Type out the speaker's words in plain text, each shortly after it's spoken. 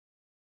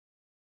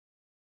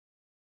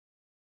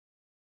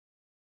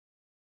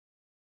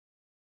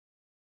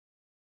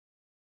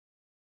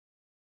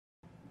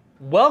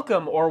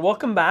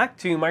Welcome back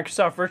to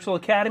Microsoft Virtual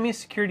Academy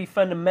Security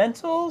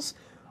Fundamentals,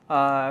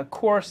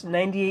 course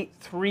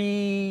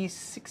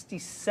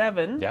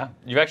 98-367. Yeah,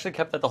 you've actually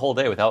kept that the whole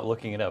day without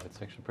looking it up. It's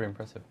actually pretty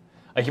impressive.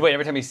 I keep waiting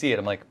every time you see it.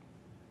 I'm like,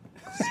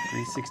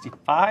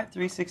 365,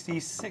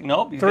 366.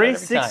 Nope,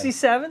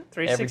 367.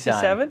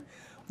 367.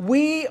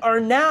 We are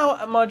now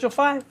at Module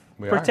 5,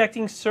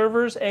 protecting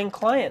servers and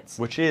clients.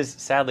 Which is,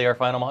 sadly, our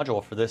final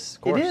module for this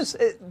course. It is.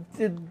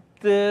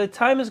 The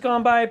time has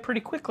gone by pretty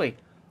quickly.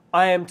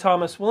 I am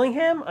Thomas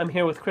Willingham. I'm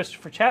here with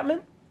Christopher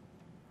Chapman.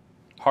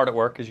 Hard at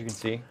work, as you can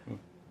see.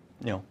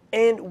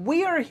 And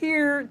we are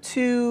here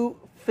to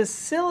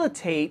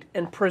facilitate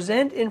and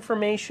present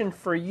information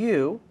for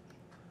you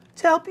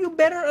to help you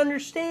better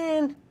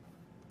understand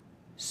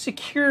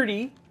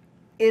security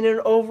in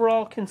an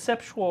overall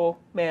conceptual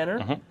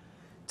manner,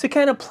 to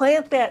kind of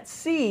plant that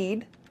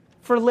seed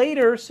for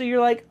later so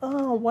you're like,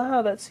 oh,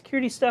 wow, that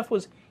security stuff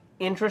was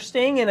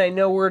interesting and I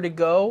know where to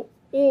go.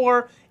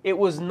 Or it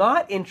was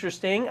not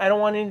interesting, I don't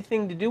want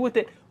anything to do with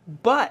it,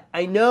 but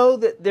I know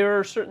that there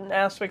are certain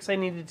aspects I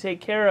need to take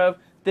care of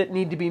that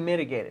need to be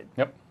mitigated.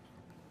 Yep.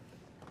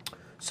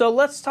 So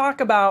let's talk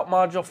about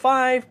Module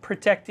 5,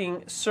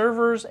 protecting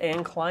servers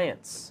and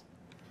clients.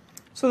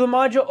 So the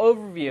module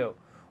overview,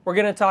 we're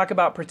going to talk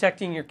about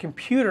protecting your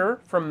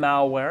computer from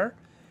malware,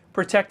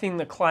 protecting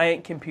the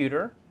client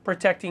computer,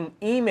 protecting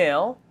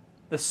email,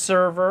 the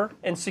server,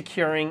 and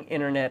securing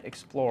Internet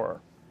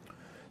Explorer.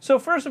 So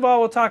first of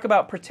all, we'll talk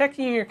about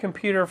protecting your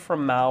computer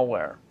from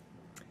malware.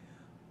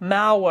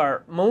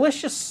 Malware,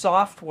 malicious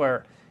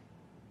software.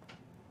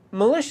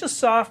 Malicious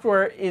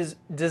software is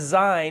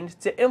designed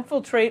to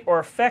infiltrate or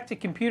affect a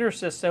computer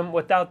system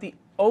without the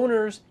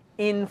owner's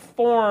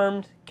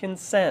informed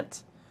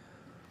consent.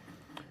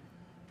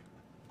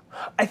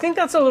 I think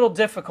that's a little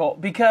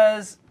difficult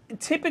because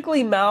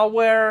typically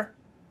malware,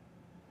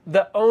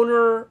 the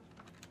owner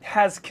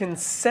has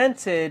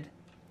consented,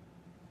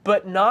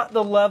 but not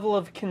the level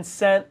of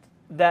consent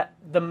that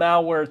the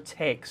malware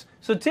takes.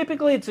 So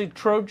typically it's a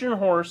Trojan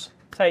horse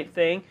type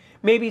thing.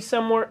 Maybe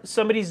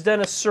somebody's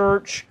done a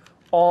search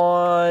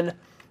on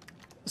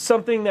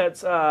something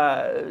that's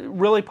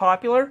really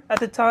popular at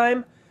the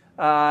time.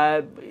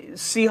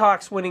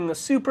 Seahawks winning the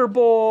Super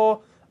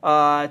Bowl,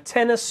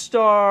 tennis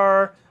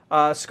star,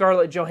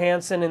 Scarlett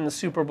Johansson in the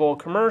Super Bowl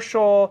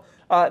commercial.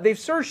 They've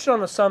searched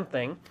on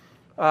something.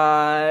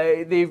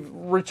 They've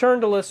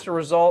returned a list of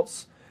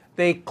results.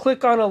 They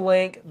click on a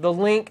link. The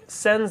link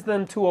sends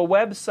them to a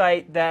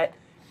website that,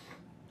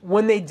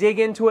 when they dig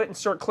into it and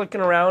start clicking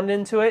around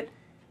into it,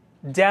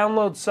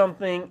 download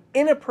something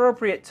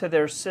inappropriate to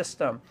their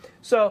system.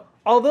 So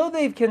although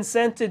they've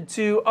consented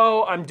to,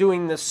 oh, I'm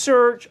doing the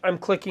search, I'm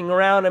clicking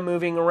around, I'm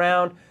moving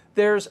around,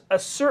 there's a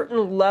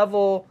certain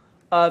level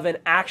of an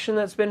action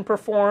that's been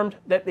performed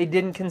that they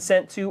didn't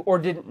consent to or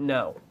didn't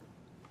know.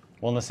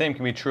 Well, and the same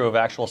can be true of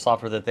actual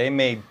software that they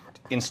may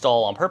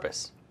install on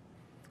purpose.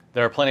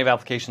 There are plenty of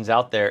applications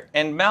out there,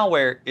 and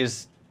malware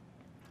is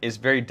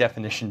very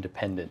definition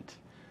dependent.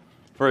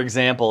 For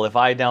example, if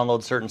I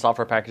download certain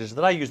software packages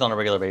that I use on a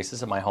regular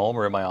basis at my home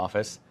or at my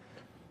office,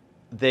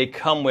 they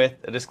come with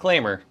a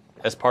disclaimer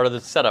as part of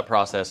the setup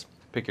process.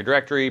 Pick your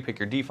directory, pick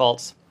your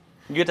defaults.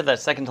 You get to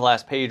that second to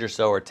last page or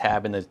so, or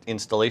tab in the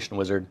installation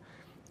wizard,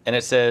 and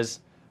it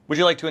says, would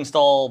you like to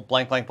install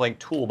blank, blank, blank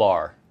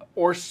toolbar?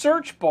 Or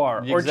search bar,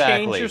 Exactly. or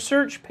change your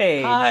search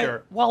page.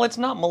 Well, it's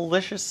not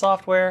malicious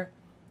software.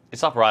 It's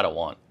software I don't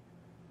want.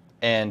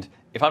 And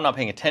if I'm not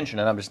paying attention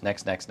and I'm just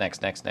next, I'm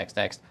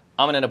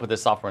going to end up with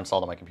this software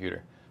installed on my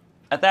computer.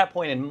 At that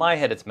point, in my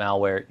head, it's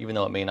malware, even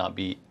though it may not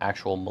be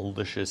actual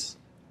malicious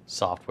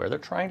software. They're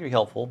trying to be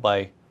helpful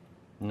by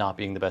not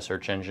being the best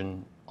search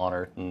engine on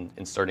Earth and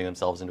inserting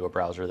themselves into a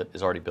browser that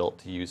is already built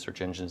to use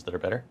search engines that are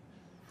better.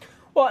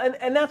 Well,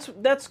 and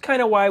that's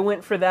kind of why I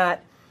went for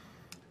that.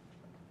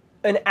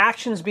 An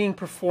action's being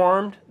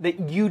performed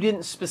that you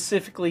didn't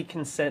specifically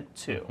consent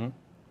to.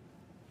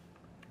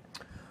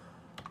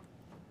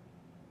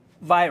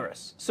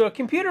 Virus. So a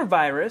computer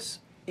virus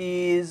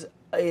is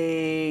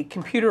a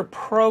computer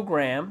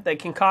program that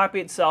can copy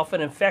itself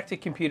and infect a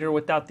computer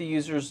without the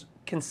user's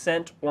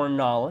consent or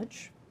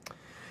knowledge.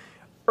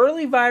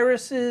 Early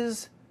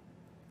viruses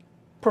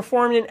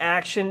performed an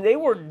action. They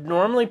were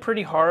normally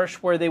pretty harsh,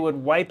 where they would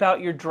wipe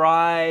out your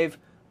drive,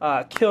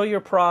 kill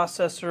your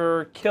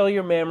processor, kill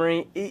your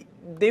memory.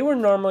 They were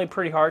normally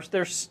pretty harsh.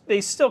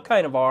 They still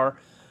kind of are.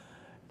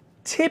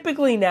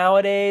 Typically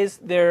nowadays,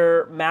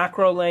 they're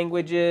macro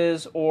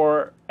languages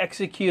or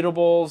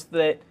executables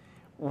that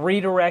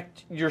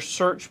redirect your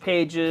search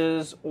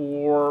pages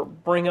or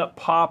bring up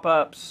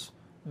pop-ups,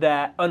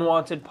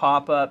 unwanted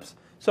pop-ups.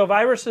 So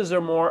viruses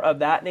are more of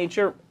that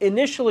nature.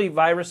 Initially,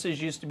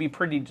 viruses used to be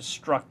pretty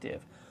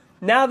destructive.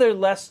 Now they're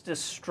less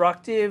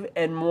destructive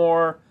and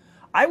more,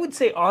 I would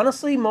say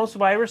honestly, most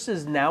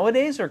viruses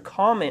nowadays are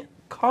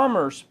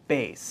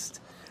commerce-based.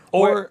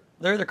 Or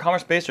they're either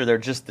commerce-based or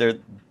they're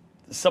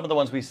some of the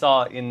ones we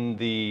saw in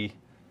the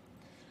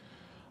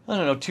I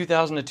don't know,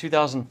 2000 to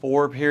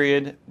 2004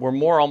 period were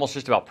more almost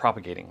just about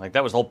propagating. Like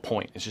that was the whole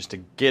point, is just to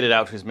get it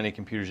out to as many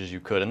computers as you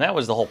could. And that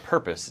was the whole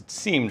purpose, it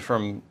seemed,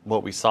 from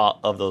what we saw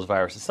of those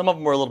viruses. Some of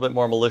them were a little bit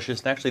more malicious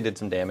and actually did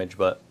some damage,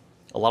 but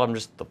a lot of them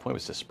just, the point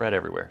was to spread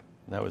everywhere.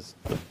 And that was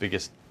the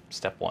biggest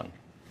step one.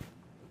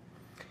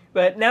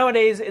 But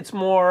nowadays it's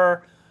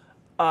more,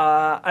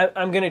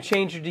 I'm going to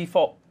change your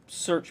default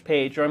search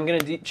page, or I'm going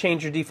to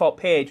change your default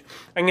page.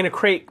 I'm going to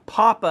create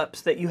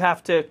pop-ups that you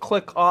have to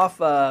click off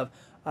of.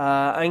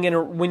 I'm going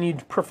to, when you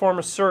perform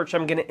a search,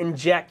 I'm going to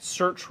inject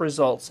search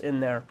results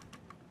in there.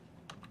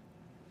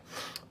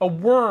 A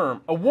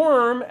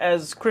worm,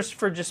 as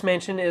Christopher just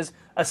mentioned, is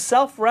a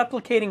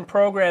self-replicating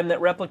program that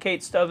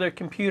replicates to other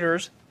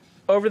computers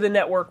over the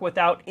network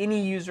without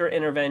any user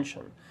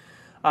intervention.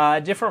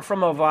 Different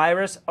from a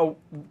virus, a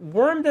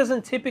worm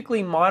doesn't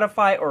typically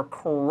modify or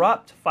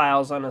corrupt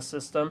files on a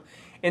system.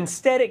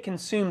 Instead, it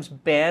consumes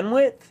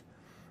bandwidth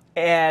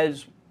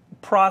as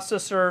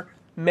processor,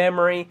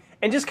 memory,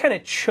 and just kind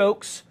of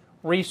chokes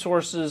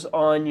resources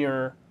on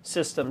your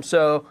system.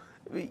 So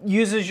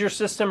uses your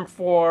system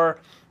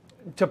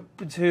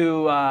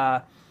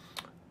to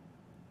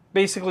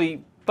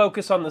basically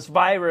focus on this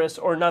virus,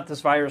 or not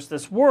this virus,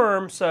 this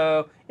worm.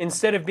 So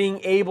instead of being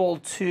able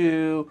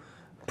to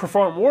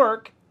perform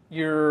work,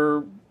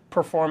 you're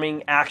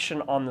performing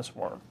action on this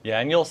worm. Yeah,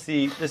 and you'll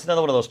see, this is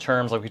another one of those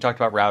terms, like we talked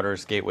about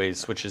routers, gateways,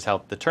 switches,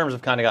 how the terms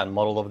have kind of gotten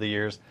muddled over the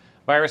years.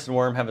 Virus and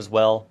worm have as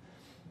well.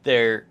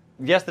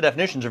 Yes, the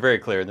definitions are very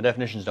clear. The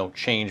definitions don't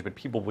change, but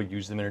people will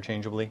use them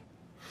interchangeably.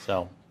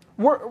 So,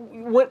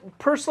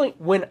 personally,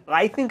 when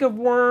I think of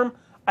worm,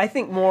 I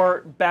think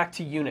more back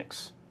to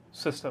Unix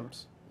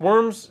systems.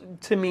 Worms,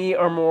 to me,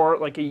 are more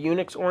like a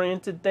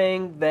Unix-oriented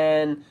thing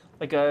than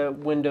like a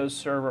Windows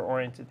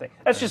Server-oriented thing.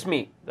 That's just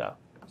me, though.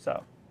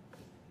 So,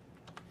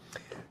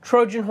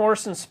 Trojan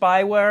horse and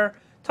spyware.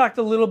 Talked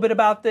a little bit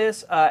about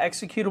this.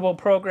 Executable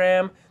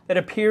program that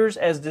appears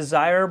as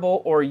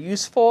desirable or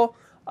useful.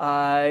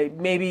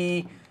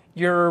 Maybe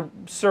you're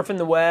surfing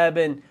the web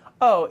and,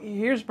 oh,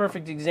 here's a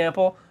perfect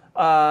example.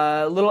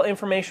 Little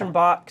information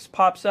box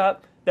pops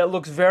up that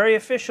looks very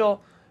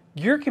official.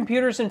 Your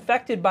computer's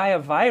infected by a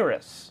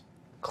virus.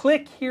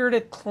 Click here to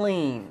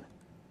clean.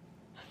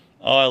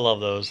 oh, I love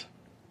those.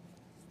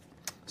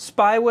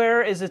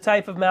 Spyware is a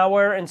type of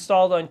malware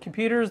installed on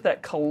computers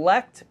that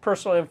collect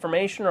personal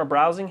information or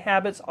browsing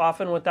habits,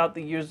 often without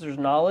the user's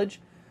knowledge.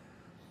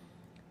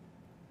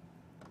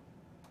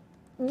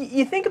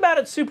 You think about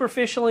it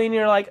superficially, and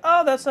you're like,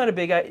 "Oh, that's not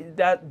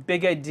that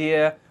big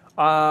idea."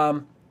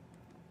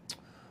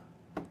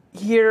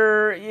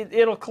 Here,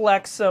 it'll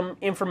collect some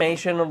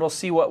information, and it'll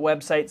see what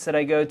websites that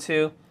I go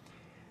to.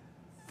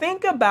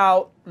 Think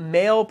about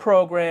mail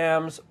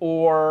programs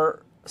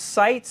or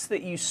sites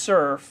that you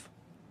surf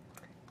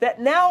that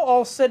now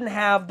all of a sudden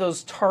have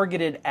those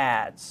targeted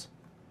ads.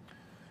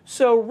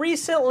 So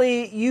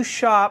recently, you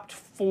shopped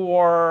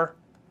for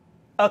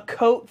a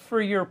coat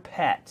for your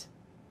pet.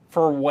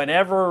 For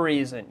whatever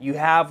reason, you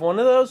have one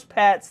of those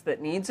pets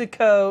that needs a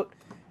coat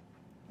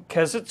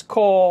because it's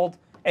cold,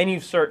 and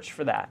you've searched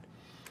for that.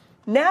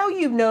 Now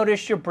you've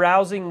noticed you're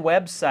browsing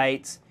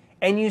websites,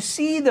 and you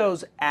see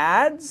those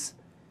ads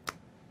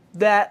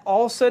that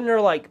all of a sudden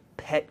are like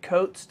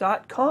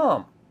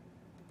petcoats.com.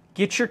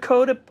 Get your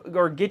coat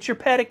or get your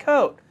pet a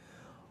coat.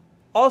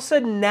 All of a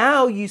sudden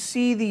now you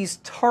see these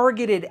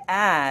targeted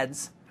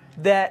ads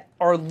that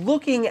are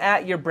looking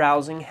at your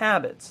browsing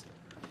habits.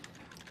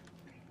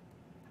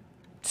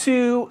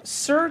 To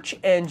search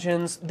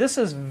engines, this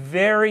is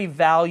very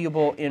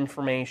valuable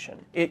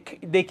information.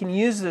 They can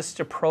use this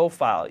to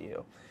profile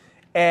you.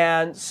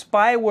 And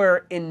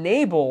spyware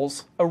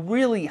enables a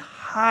really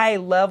high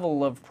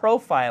level of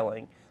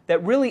profiling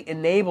that really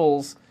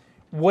enables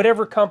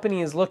whatever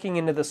company is looking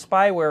into the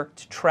spyware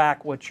to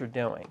track what you're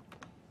doing.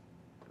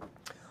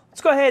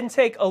 Let's go ahead and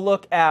take a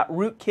look at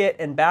rootkit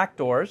and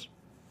backdoors.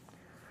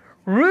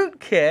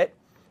 Rootkit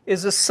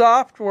is a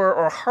software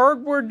or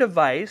hardware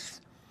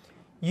device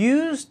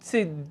used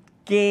to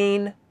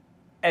gain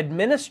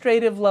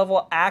administrative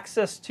level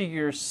access to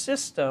your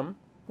system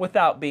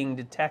without being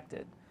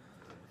detected.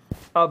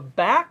 A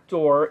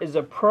backdoor is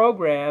a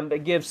program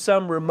that gives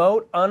some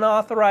remote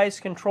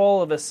unauthorized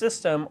control of a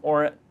system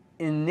or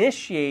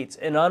initiates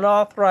an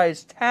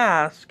unauthorized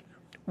task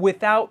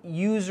without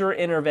user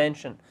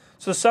intervention.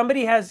 So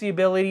somebody has the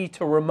ability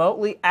to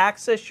remotely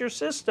access your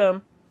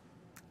system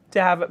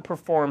to have it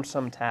perform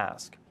some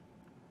task.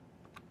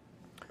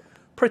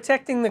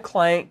 Protecting the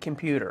client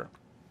computer.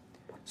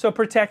 So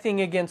protecting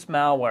against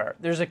malware.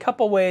 There's a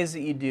couple ways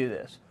that you do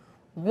this.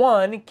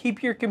 One,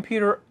 keep your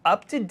computer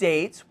up to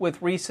date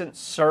with recent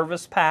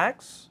service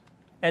packs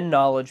and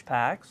knowledge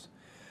packs.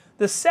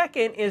 The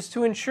second is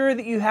to ensure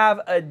that you have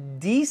a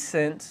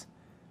decent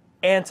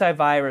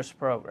antivirus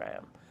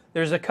program.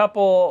 There's a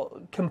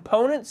couple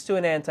components to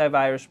an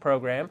antivirus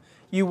program.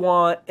 You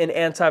want an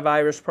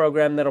antivirus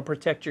program that'll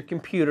protect your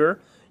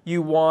computer.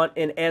 You want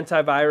an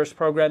antivirus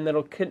program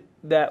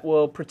that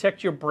will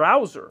protect your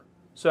browser.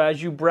 So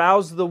as you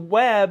browse the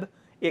web,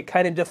 it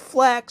kind of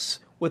deflects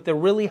with a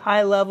really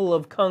high level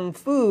of kung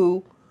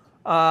fu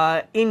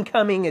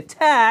incoming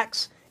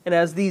attacks, and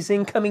as these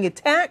incoming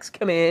attacks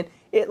come in,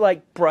 it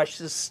like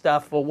brushes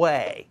stuff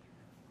away.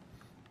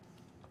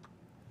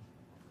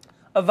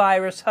 A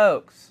virus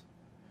hoax.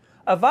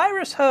 A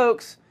virus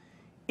hoax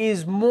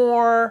is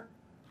more...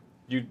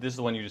 This is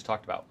the one you just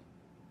talked about.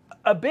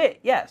 A bit,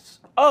 yes.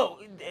 Oh,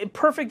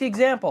 perfect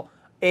example.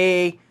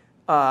 A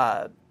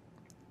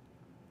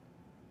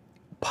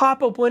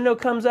pop-up window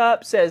comes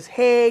up, says,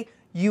 hey,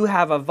 you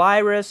have a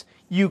virus.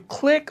 You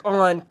click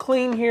on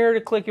clean here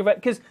to click your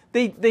virus, because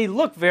they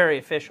look very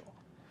official.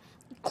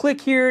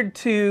 Click here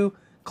to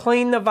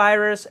clean the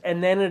virus,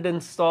 and then it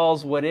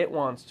installs what it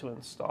wants to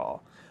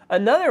install.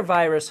 Another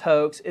virus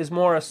hoax is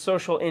more a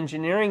social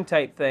engineering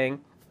type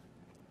thing.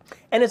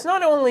 And it's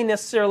not only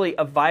necessarily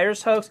a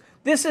virus hoax.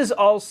 This is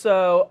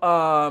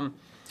also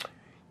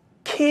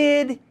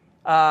kid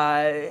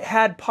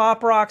had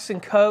Pop Rocks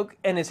and Coke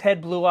and his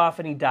head blew off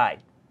and he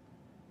died.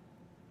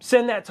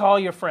 Send that to all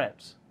your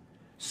friends.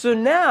 So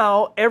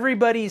now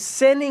everybody's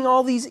sending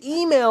all these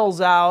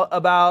emails out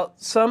about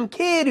some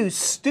kid who's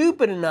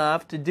stupid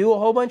enough to do a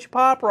whole bunch of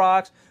Pop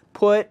Rocks,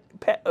 put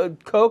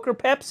Coke or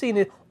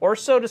Pepsi or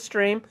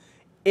SodaStream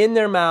in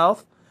their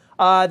mouth.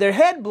 Their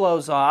head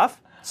blows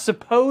off,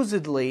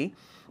 supposedly.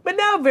 But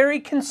now very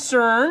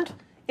concerned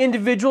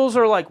individuals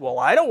are like, well,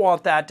 I don't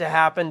want that to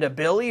happen to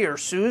Billy or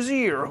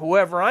Susie or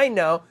whoever I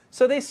know.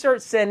 So they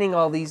start sending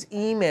all these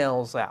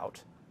emails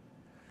out.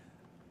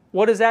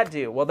 What does that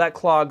do? Well, that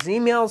clogs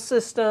email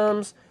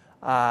systems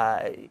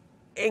and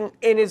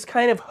is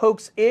kind of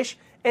hoax-ish.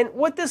 And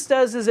what this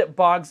does is it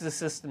bogs the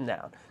system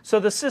down. So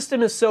the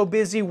system is so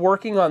busy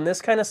working on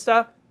this kind of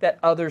stuff that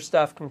other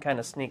stuff can kind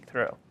of sneak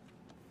through.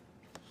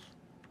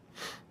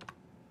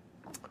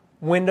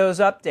 Windows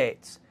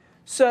updates.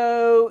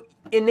 So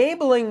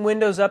enabling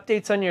Windows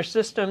updates on your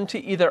system to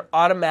either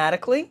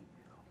automatically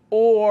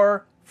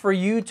or for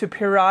you to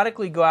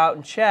periodically go out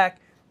and check.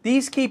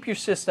 These keep your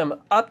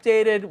system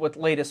updated with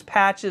latest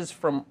patches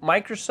from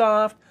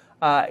Microsoft.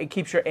 It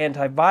keeps your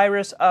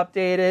antivirus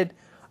updated,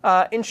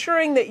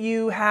 ensuring that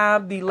you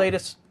have the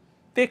latest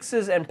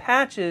fixes and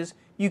patches.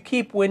 You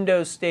keep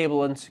Windows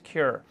stable and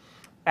secure.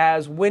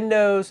 As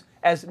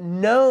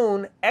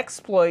known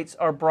exploits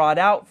are brought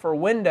out for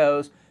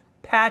Windows,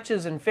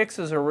 patches and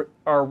fixes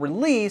are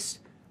released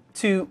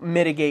to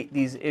mitigate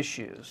these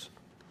issues.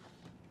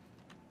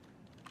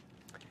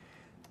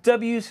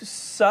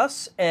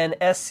 WSUS and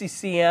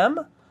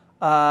SCCM,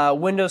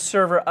 Windows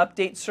Server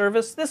Update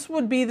Service. This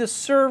would be the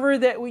server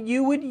that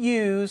you would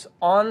use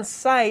on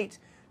site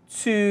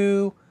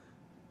to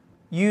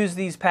use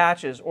these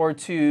patches or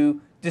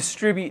to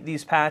distribute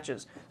these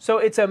patches. So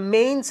it's a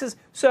main system.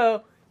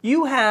 So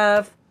you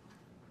have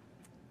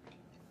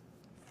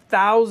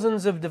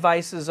thousands of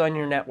devices on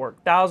your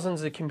network,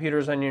 thousands of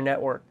computers on your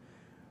network.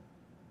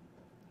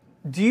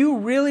 Do you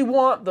really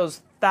want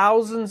those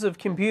thousands of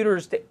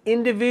computers to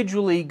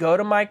individually go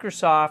to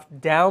Microsoft,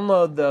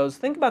 download those?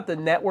 Think about the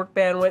network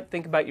bandwidth,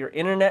 think about your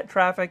internet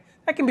traffic.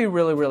 That can be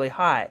really, really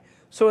high.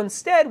 So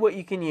instead, what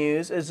you can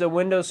use is a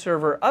Windows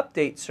Server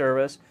Update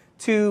Service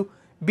to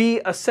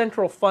be a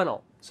central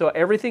funnel. So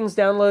everything's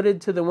downloaded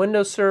to the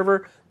Windows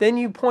Server, then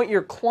you point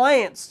your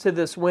clients to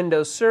this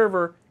Windows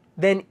Server,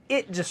 then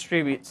it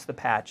distributes the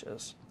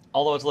patches.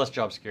 Although it's less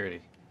job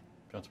security.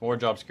 It's more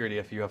job security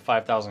if you have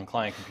 5,000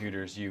 client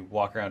computers, you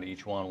walk around to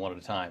each one at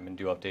a time and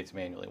do updates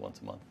manually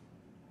once a month.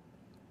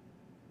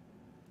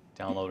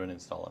 Download and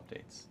install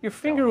updates. Your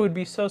finger would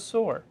be so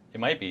sore. It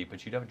might be,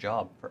 but you'd have a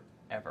job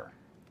forever.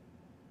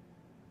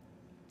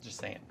 Just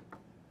saying.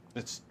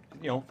 It's,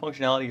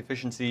 functionality,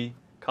 efficiency,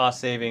 cost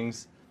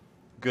savings,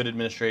 good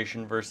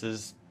administration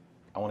versus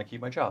I want to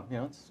keep my job.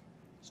 It's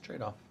a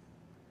trade-off.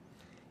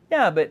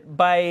 Yeah, but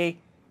by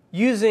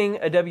using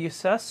a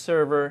WSUS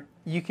server,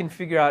 you can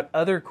figure out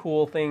other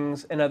cool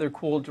things and other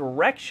cool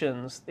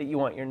directions that you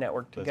want your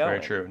network to go in. That's very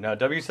true. Now,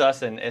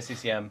 WSUS and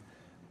SCCM,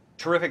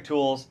 terrific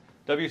tools.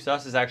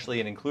 WSUS is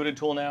actually an included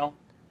tool now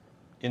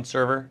in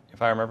server,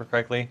 if I remember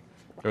correctly.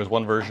 There was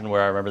one version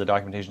where I remember the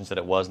documentation said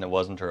it was and it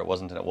wasn't, or it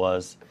wasn't and it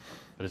was.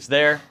 But it's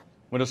there.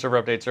 Windows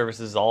Server Update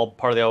Services is all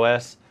part of the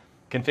OS.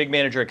 Config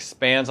Manager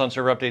expands on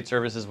Server Update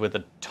Services with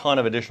a ton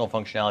of additional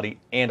functionality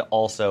and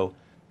also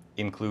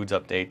includes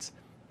updates.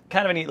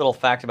 Kind of a neat little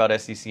fact about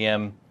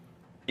SCCM,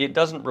 it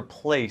doesn't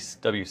replace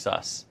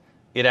WSUS.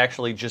 It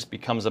actually just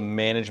becomes a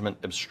management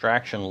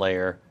abstraction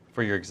layer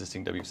for your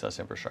existing WSUS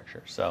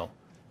infrastructure. So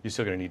you're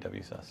still going to need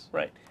WSUS.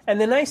 Right. And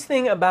the nice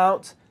thing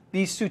about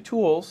these two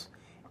tools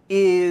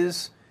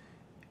is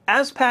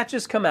as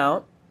patches come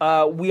out,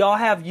 we all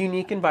have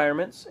unique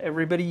environments.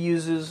 Everybody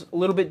uses a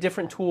little bit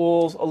different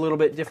tools, a little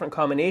bit different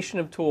combination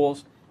of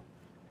tools.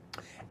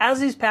 As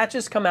these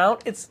patches come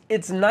out,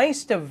 it's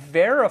nice to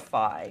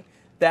verify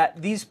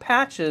that these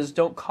patches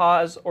don't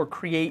cause or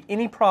create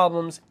any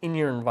problems in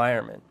your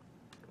environment.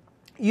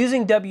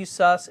 Using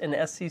WSUS and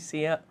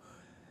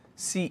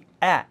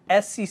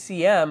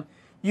SCCM,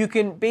 you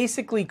can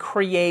basically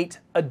create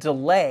a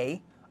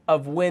delay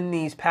of when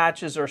these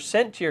patches are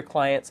sent to your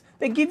clients,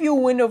 they give you a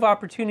window of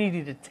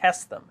opportunity to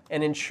test them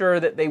and ensure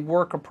that they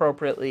work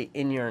appropriately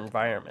in your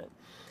environment.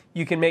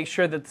 You can make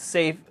sure that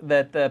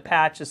the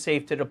patch is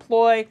safe to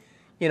deploy,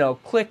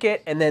 click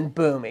it, and then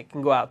boom, it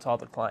can go out to all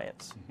the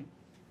clients.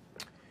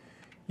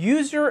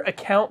 User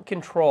account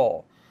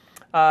control.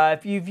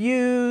 If you've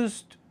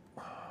used,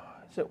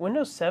 is it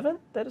Windows 7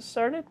 that it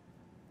started?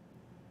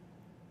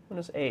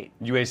 Windows 8.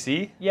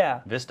 UAC?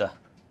 Yeah. Vista.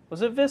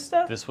 Was it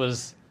Vista? This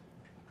was,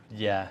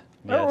 yeah.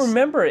 I don't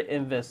remember it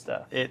in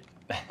Vista.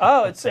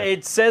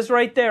 It says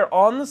right there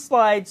on the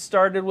slide,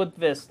 started with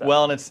Vista.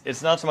 Well, and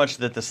it's not so much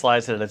that the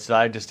slide said it,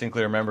 I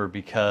distinctly remember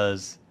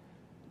because,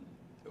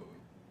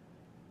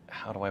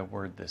 how do I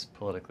word this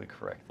politically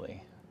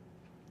correctly?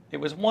 It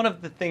was one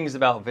of the things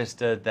about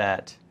Vista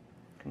that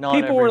not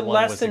people were everyone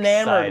less was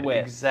enamored excited.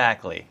 with.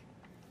 Exactly.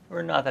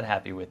 We're not that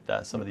happy with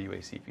some of the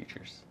UAC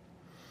features.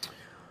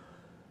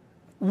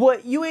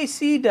 What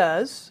UAC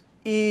does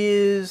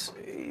is,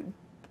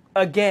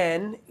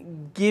 again,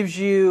 gives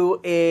you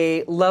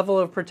a level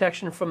of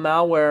protection from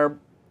malware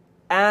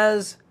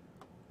as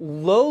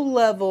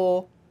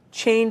low-level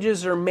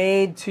changes are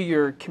made to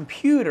your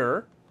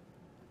computer.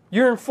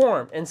 You're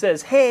informed and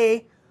says,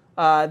 hey,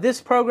 this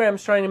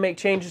program's trying to make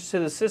changes to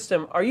the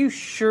system. Are you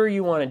sure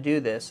you want to do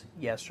this?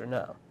 Yes or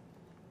no?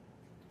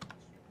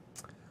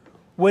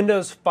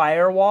 Windows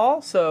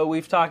Firewall. So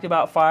we've talked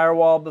about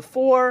firewall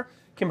before.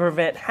 Can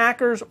prevent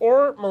hackers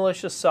or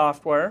malicious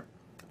software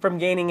from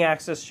gaining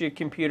access to your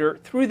computer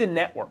through the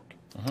network.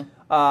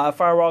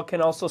 Firewall can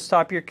also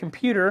stop your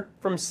computer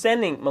from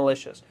sending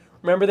malicious.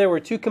 Remember, there were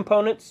two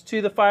components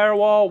to the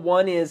firewall.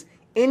 One is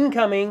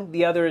incoming,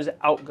 the other is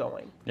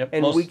outgoing. Yep.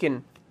 And most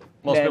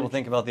people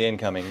think about the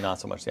incoming,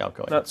 not so much the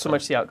outgoing. Not so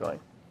much the outgoing.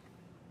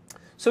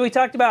 So we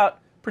talked about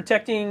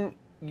protecting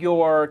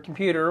your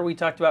computer. We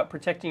talked about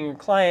protecting your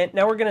client.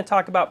 Now we're going to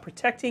talk about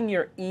protecting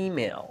your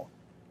email.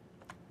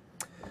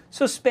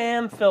 So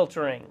spam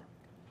filtering.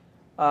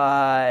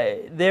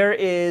 There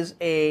is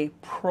a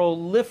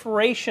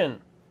proliferation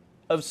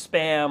of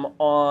spam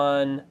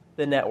on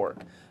the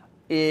network.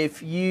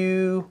 If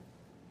you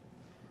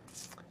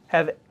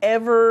have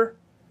ever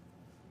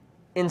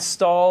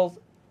installed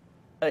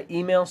an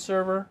email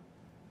server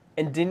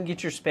and didn't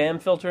get your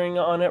spam filtering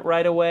on it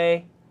right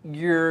away,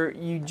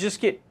 you just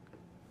get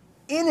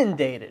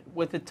inundated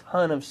with a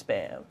ton of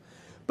spam.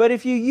 But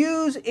if you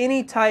use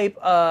any type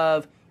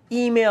of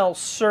email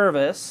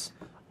service,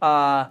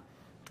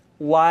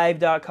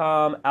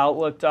 live.com,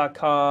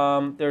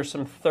 outlook.com, there's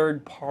some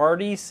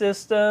third-party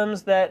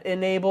systems that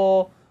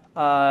enable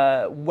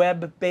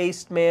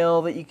web-based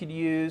mail that you could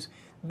use.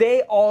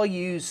 They all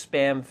use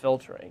spam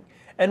filtering.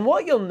 And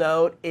what you'll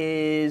note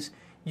is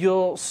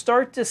you'll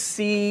start to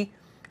see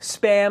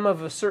spam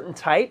of a certain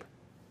type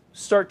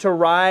start to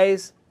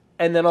rise,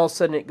 and then all of a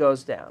sudden it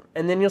goes down.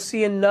 And then you'll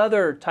see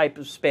another type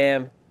of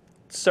spam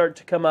start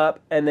to come up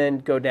and then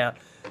go down.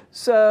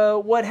 So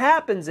what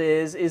happens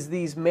is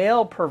these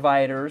mail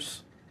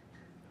providers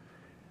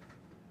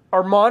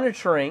are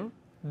monitoring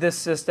this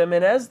system,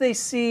 and as they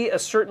see a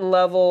certain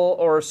level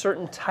or a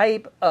certain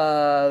type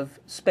of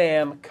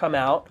spam come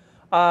out,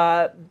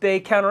 they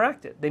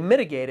counteract it, they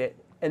mitigate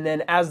it, and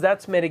then as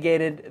that's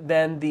mitigated,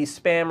 then the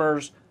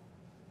spammers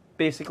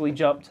basically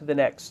jump to the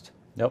next.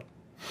 Nope.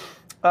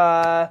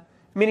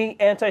 Many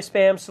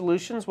anti-spam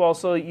solutions will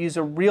also use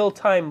a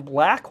real-time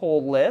black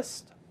hole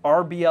list,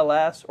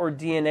 RBLS, or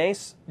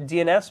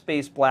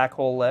DNS-based black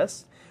hole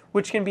list,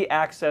 which can be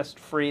accessed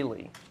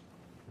freely.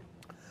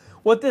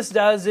 What this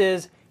does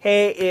is,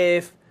 hey,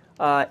 if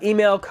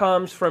email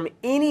comes from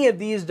any of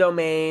these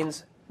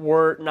domains,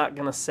 we're not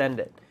going to send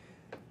it.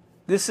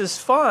 This is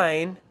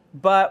fine,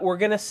 but we're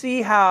going to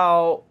see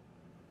how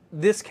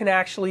this can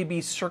actually be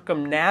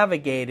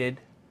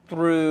circumnavigated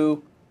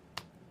through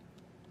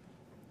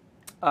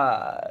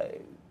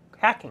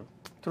hacking.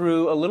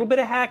 Through a little bit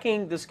of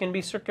hacking, this can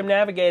be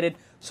circumnavigated.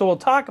 So we'll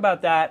talk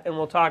about that, and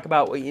we'll talk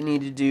about what you need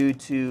to do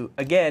to,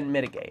 again,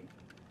 mitigate.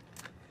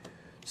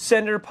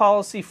 Sender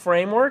policy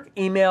framework,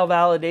 email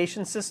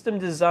validation system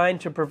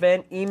designed to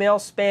prevent email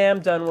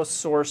spam done with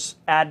source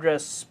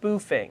address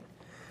spoofing.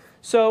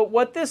 So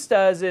what this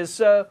does is,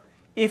 so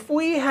if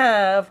we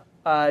have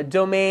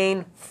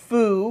domain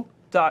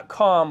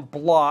foo.com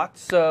blocked,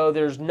 so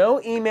there's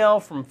no email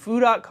from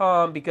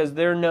foo.com because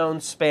they're known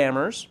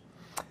spammers,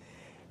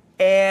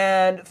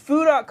 and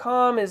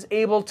foo.com is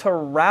able to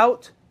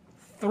route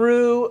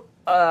through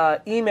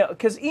email,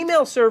 because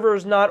email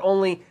servers not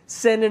only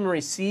send and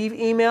receive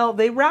email,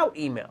 they route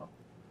email.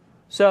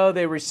 So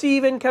they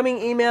receive incoming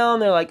email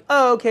and they're like,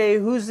 oh, okay,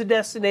 who's the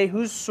destination,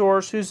 who's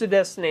source, who's the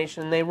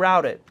destination, and they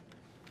route it.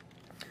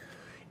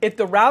 If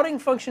the routing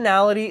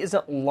functionality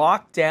isn't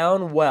locked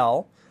down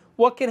well,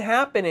 what can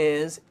happen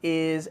is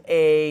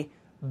a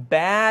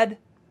bad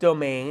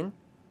domain,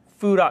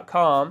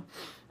 foo.com,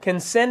 can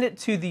send it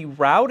to the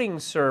routing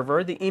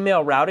server, the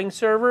email routing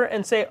server,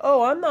 and say,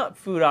 oh, I'm not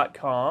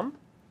foo.com.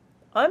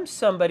 I'm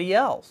somebody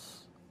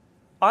else.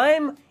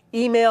 I'm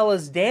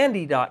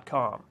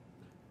emailisdandy.com.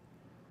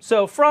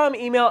 So from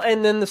email,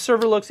 and then the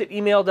server looks at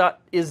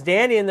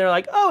email.isdandy, and they're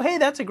like, oh, hey,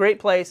 that's a great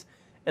place,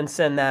 and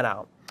send that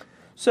out.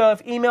 So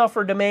if email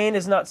for domain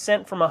is not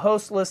sent from a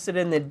host listed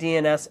in the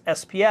DNS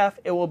SPF,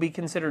 it will be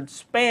considered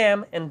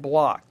spam and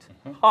blocked.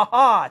 Ha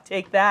ha!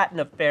 Take that,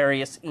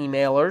 nefarious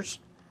emailers.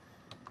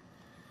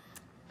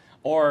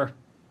 Or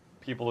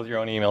people with your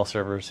own email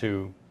servers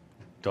who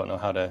don't know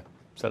how to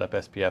set up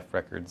SPF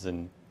records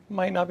and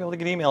might not be able to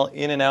get email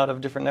in and out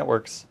of different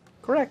networks.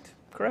 Correct,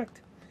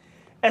 correct.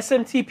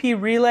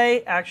 SMTP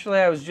relay, actually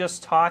I was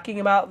just talking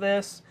about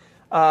this.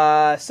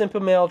 Simple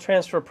mail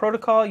transfer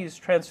protocol, uses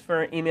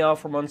transfer email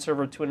from one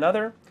server to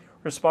another.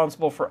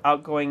 Responsible for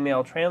outgoing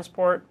mail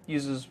transport,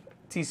 uses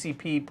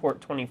TCP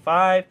port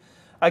 25.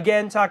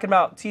 Again, talking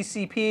about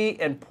TCP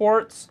and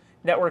ports,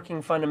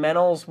 networking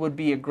fundamentals would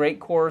be a great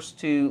course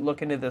to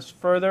look into this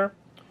further.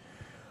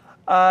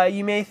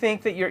 You may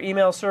think that your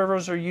email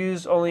servers are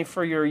used only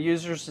for your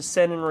users to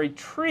send and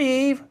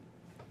retrieve.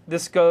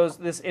 This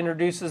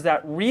introduces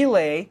that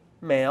relay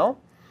mail.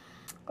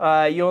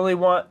 You only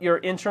want your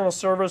internal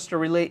servers to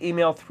relay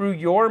email through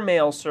your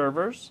mail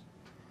servers.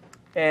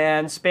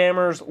 And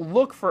spammers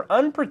look for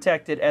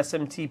unprotected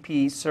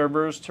SMTP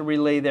servers to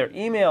relay their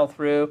email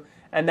through.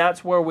 And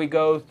that's where we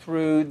go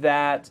through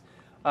that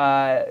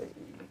that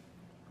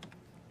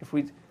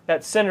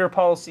Senator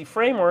Policy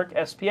Framework,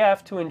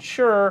 SPF, to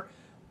ensure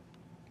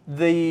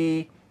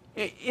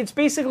it's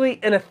basically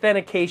an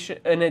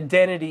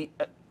identity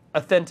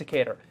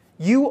authenticator.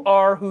 You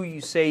are who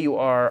you say you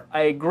are.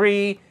 I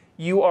agree.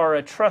 You are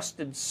a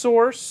trusted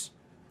source,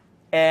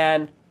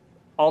 and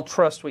I'll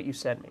trust what you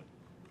send me.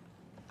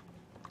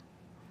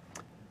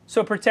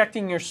 So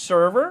protecting your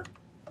server.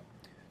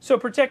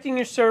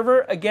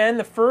 Again,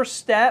 the first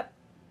step,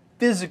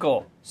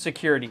 physical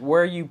security,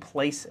 where you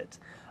place it.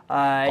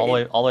 All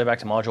the way back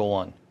to Module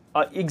 1.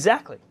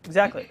 Exactly.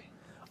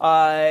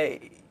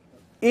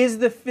 Is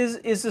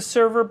the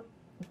server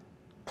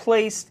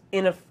placed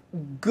in a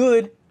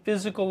good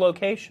physical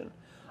location?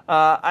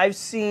 I've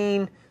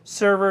seen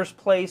servers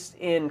placed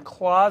in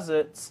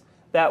closets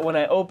that when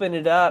I opened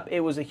it up,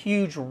 it was a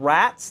huge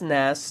rat's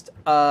nest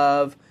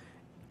of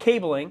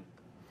cabling.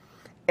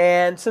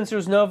 And since there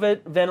was no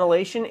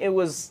ventilation, it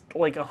was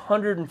like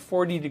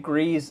 140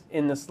 degrees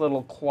in this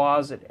little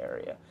closet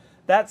area.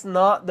 That's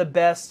not the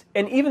best.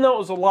 And even though it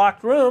was a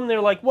locked room, they're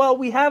like, well,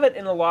 we have it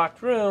in a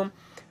locked room.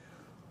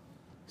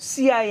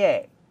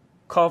 CIA,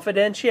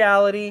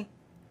 confidentiality,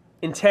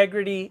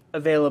 integrity,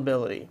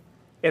 availability.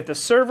 If the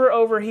server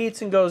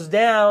overheats and goes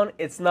down,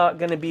 it's not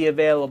going to be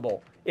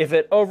available. If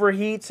it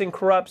overheats and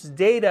corrupts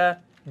data,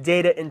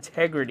 data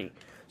integrity.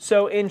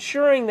 So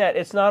ensuring that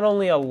it's not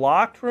only a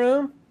locked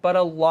room, but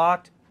a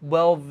locked,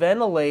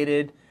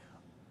 well-ventilated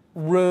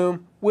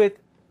room with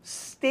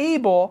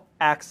stable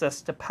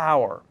access to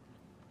power.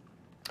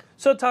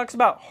 So it talks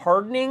about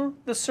hardening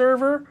the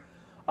server.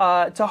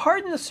 To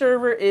harden the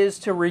server is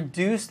to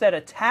reduce that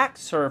attack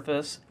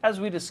surface, as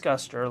we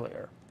discussed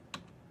earlier.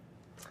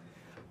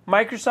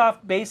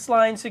 Microsoft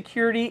Baseline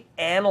Security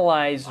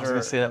Analyzer. I was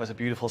going to say that was a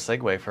beautiful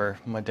segue for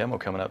my demo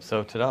coming up.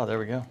 So, ta-da, there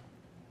we go.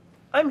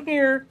 I'm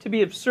here to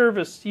be of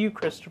service to you,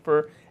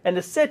 Christopher, and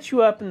to set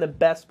you up in the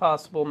best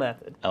possible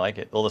method. I like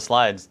it. Well, the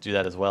slides do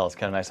that as well. It's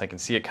kind of nice. I can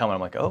see it coming.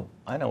 I'm like, oh,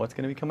 I know what's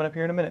going to be coming up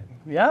here in a minute.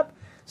 Yep.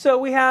 So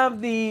we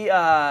have the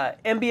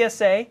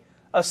MBSA,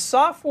 a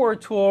software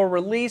tool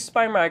released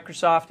by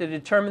Microsoft to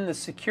determine the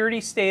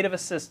security state of a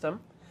system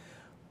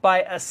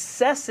by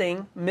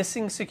assessing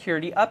missing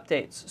security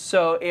updates.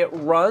 So it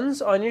runs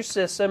on your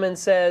system and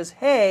says,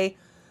 hey,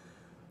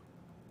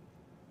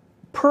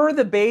 per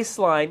the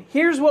baseline,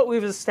 here's what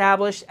we've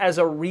established as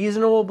a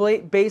reasonable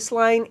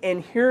baseline,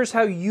 and here's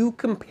how you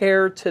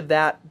compare to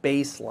that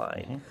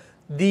baseline. Mm-hmm.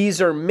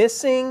 These are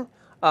missing.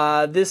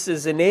 This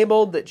is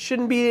enabled that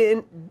shouldn't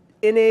be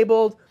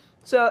enabled.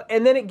 So,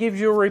 and then it gives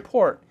you a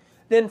report.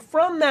 Then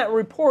from that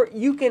report,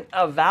 you can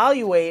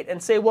evaluate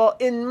and say, well,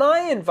 in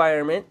my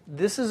environment,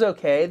 this is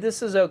okay,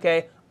 this is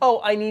okay. Oh,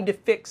 I need to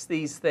fix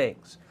these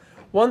things.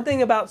 One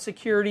thing about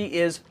security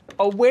is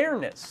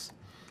awareness.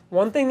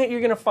 One thing that you're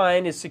going to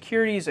find is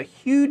security is a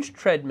huge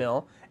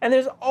treadmill, and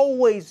there's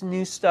always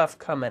new stuff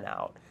coming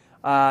out.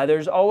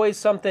 There's always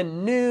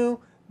something new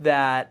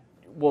that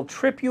will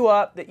trip you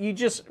up that you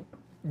just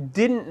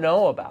didn't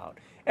know about.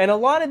 And a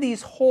lot of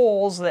these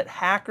holes that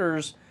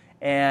hackers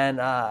and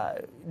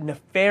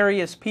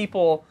nefarious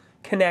people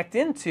connect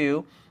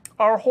into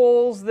are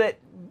holes that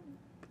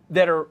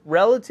are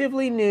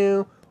relatively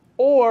new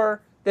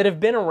or that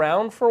have been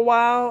around for a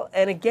while,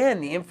 and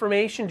again, the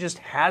information just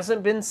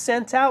hasn't been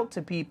sent out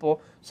to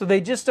people, so they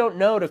just don't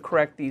know to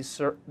correct these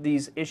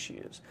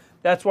issues.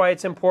 That's why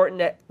it's important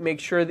to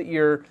make sure that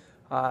your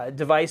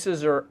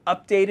devices are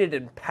updated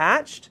and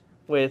patched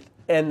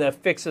and the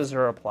fixes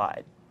are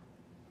applied.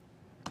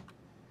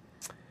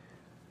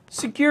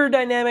 Secure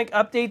dynamic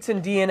updates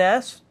in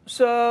DNS.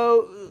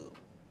 So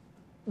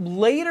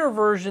later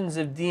versions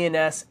of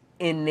DNS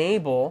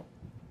enable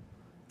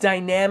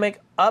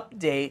dynamic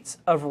updates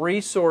of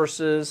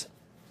resources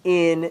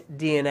in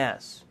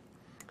DNS.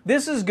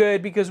 This is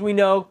good because we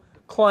know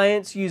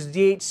clients use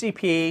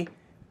DHCP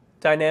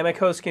Dynamic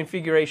Host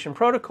Configuration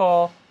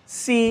Protocol.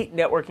 See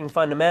Networking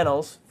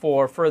Fundamentals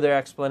for further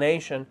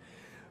explanation.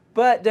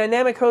 But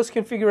Dynamic Host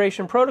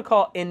Configuration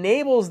Protocol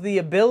enables the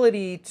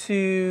ability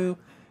to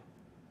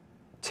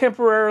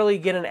temporarily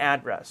get an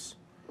address.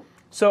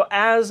 So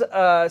as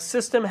a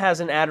system has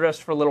an address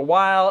for a little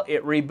while,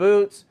 it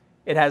reboots,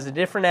 it has a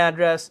different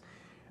address.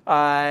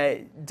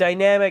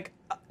 Dynamic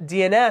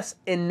DNS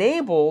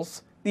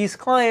enables these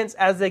clients,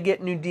 as they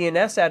get new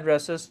DNS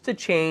addresses, to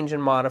change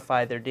and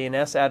modify their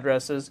DNS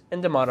addresses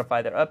and to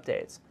modify their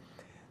updates.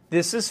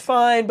 This is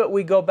fine, but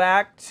we go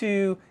back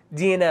to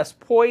DNS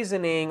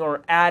poisoning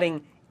or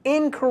adding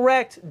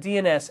incorrect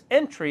DNS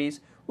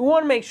entries. We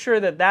want to make sure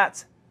that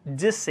that's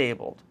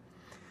disabled.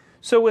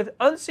 So with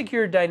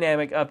unsecured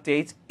dynamic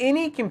updates,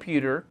 any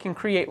computer can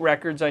create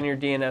records on your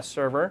DNS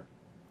server,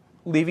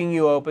 leaving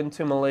you open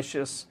to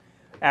malicious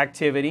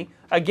activity.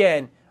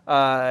 Again,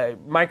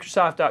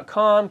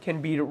 Microsoft.com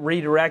can be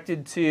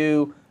redirected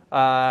to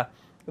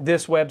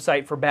this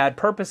website for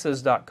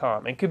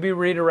badpurposes.com. It could be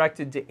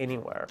redirected to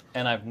anywhere.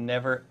 And I've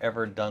never,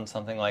 ever done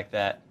something like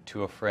that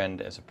to a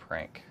friend as a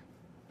prank.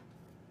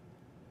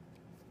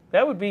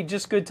 That would be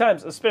just good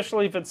times,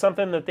 especially if it's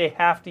something that they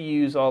have to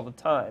use all the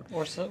time.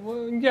 Or so,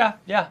 well,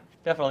 yeah,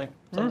 definitely.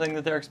 Something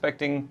that they're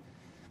expecting,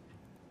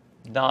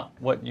 not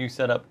what you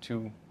set up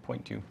to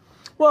point to.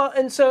 Well,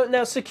 and so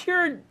now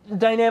secured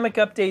dynamic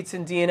updates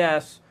in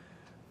DNS,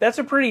 that's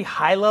a pretty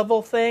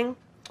high-level thing.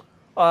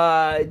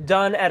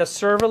 Done at a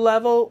server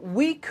level,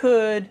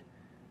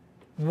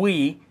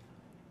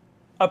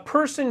 a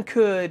person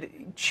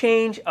could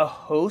change a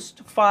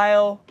host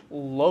file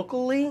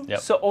locally,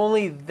 so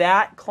only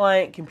that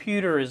client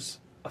computer is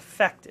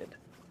affected.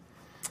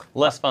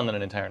 Less fun than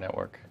an entire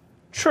network.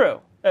 True,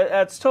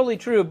 that's totally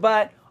true,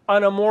 but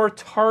on a more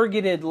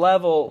targeted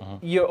level,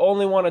 you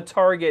only want to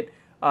target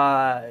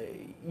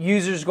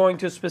users going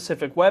to a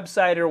specific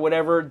website or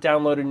whatever,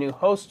 download a new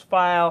host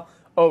file,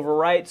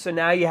 overwrite. So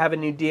now you have a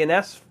new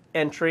DNS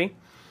entry.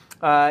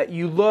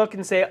 You look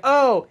and say,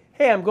 oh,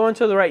 hey, I'm going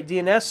to the right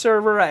DNS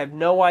server. I have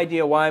no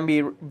idea why I'm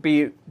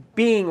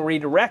being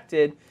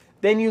redirected.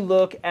 Then you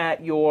look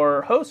at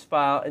your host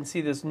file and see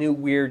this new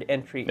weird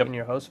entry in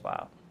your host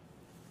file.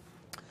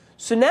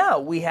 So now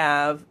we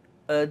have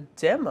a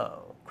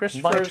demo.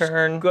 Christopher's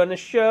going to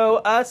show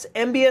us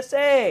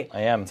MBSA.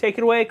 I am. Take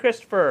it away,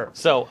 Christopher.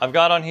 So I've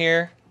got on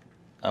here,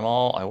 I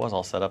was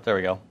all set up. There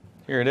we go.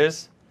 Here it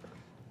is.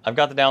 I've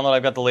got the download.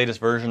 I've got the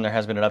latest version. There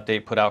has been an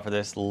update put out for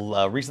this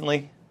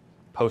recently,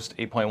 post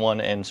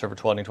 8.1 and server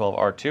 12.12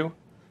 R2.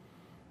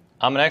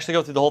 I'm going to actually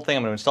go through the whole thing.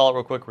 I'm going to install it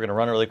real quick. We're going to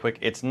run it really quick.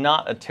 It's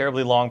not a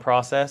terribly long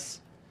process.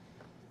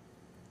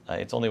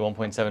 It's only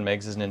 1.7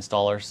 megs as an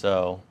installer,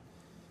 so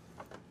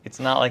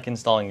it's not like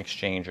installing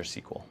Exchange or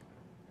SQL.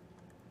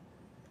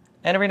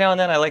 And every now and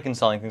then I like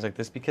installing things like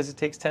this because it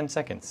takes 10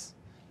 seconds.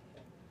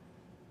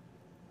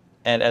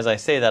 And as I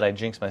say that, I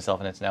jinx myself,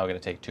 and it's now going to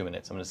take 2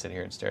 minutes. I'm going to sit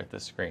here and stare at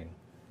this screen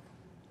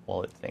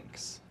while it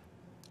thinks.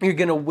 You're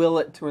going to will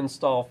it to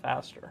install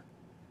faster.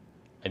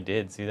 I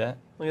did. See that?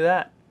 Look at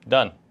that.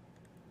 Done.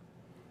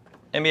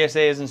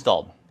 MBSA is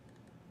installed.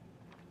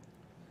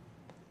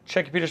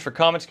 Check computers for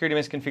common security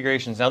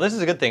misconfigurations. Now, this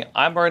is a good thing.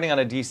 I'm running on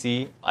a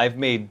DC. I've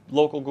made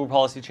local group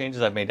policy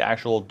changes. I've made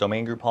actual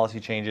domain group policy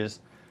changes.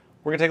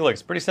 We're going to take a look.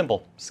 It's pretty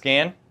simple.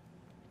 Scan.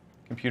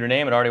 Computer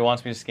name. It already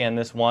wants me to scan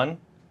this one.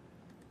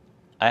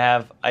 I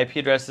have IP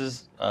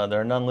addresses.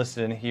 There are none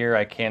listed in here.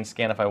 I can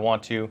scan if I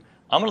want to.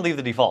 I'm going to leave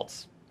the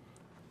defaults.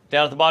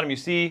 Down at the bottom, you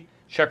see,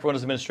 check for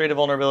Windows administrative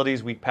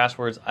vulnerabilities, weak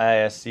passwords,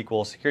 IIS,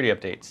 SQL, security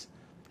updates.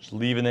 Just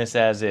leaving this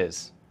as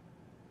is.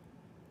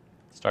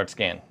 Start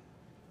scan.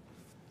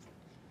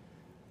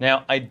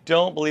 Now, I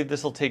don't believe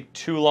this will take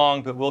too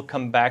long, but we'll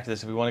come back to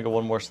this. If we want to go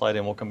one more slide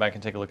in, we'll come back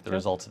and take a look at the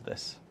results of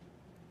this.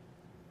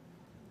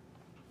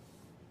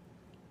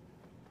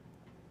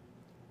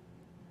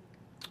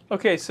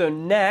 Okay, so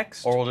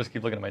next... Or we'll just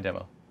keep looking at my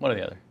demo. One or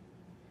the other.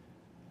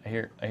 I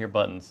hear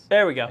buttons.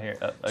 There we go.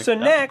 So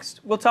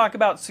next, we'll talk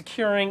about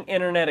securing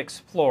Internet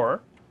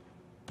Explorer.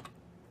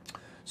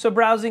 So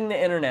browsing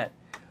the internet.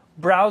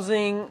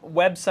 Browsing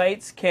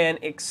websites can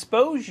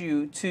expose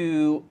you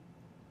to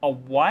a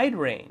wide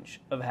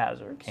range of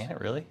hazards. Can it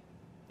really?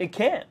 It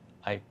can.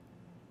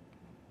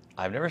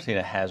 I've never seen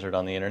a hazard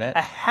on the internet.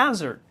 A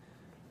hazard.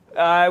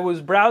 I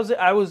was browsing.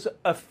 I was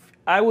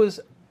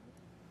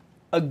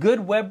a good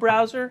web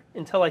browser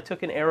until I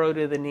took an arrow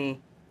to the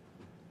knee.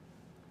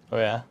 Oh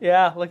yeah.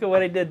 Yeah. Look at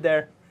what I did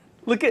there.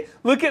 Look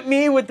at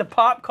me with the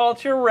pop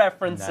culture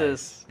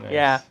references. Nice.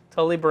 Yeah,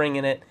 totally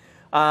bringing it.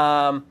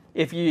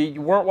 If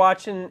you weren't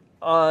watching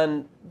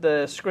on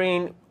the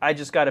screen, I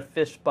just got a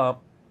fist bump.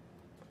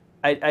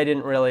 I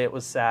didn't really. It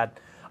was sad.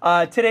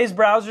 Today's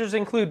browsers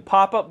include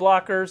pop-up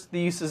blockers, the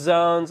use of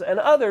zones, and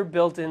other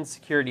built-in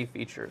security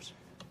features.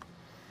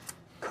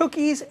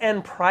 Cookies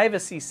and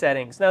privacy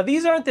settings. Now,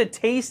 these aren't the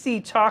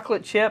tasty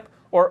chocolate chip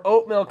or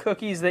oatmeal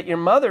cookies that your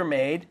mother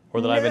made.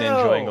 Or that I've been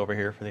enjoying over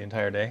here for the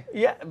entire day.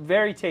 Yeah,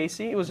 very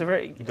tasty. It was a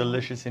very...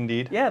 delicious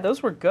indeed. Yeah,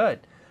 those were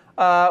good.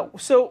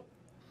 So,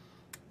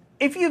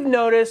 if you've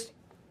noticed,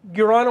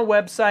 you're on a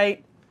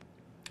website,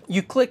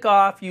 You click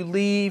off, you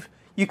leave,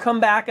 you come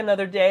back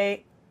another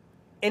day,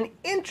 and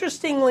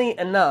interestingly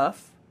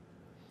enough,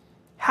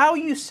 how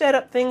you set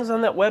up things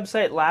on that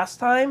website last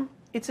time,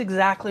 it's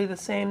exactly the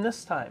same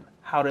this time.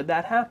 How did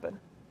that happen?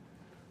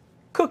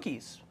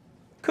 Cookies.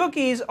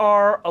 Cookies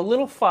are a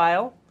little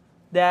file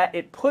that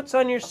it puts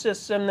on your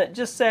system that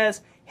just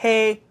says,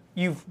 hey,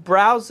 you've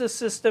browsed the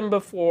system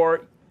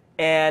before,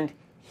 and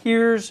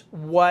here's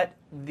what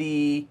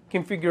the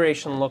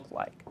configuration looked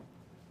like.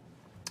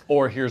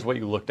 Or here's what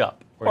you looked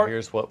up. Or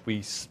here's what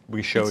we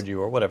showed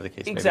you, or whatever the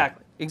case may be.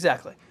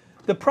 Exactly.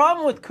 The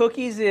problem with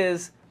cookies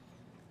is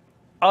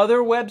other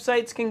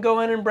websites can go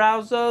in and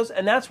browse those,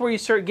 and that's where you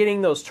start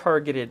getting those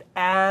targeted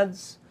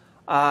ads.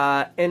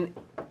 And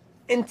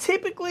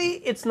typically,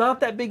 it's not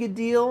that big a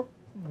deal,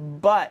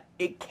 but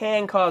it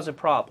can cause a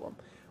problem.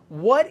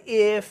 What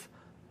if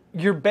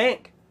your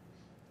bank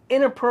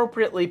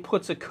inappropriately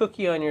puts a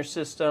cookie on your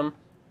system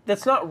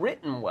that's not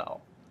written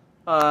well?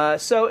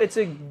 So it's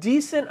a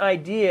decent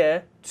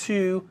idea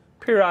to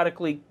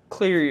periodically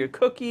clear your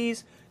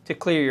cookies, to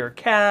clear your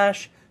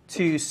cache,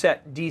 to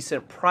set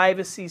decent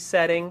privacy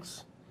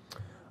settings.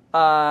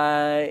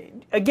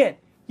 Again,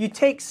 you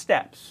take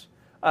steps.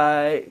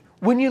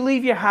 When you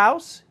leave your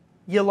house,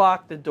 you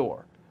lock the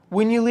door.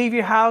 When you leave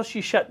your house,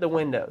 you shut the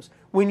windows.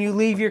 When you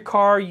leave your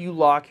car, you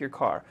lock your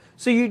car.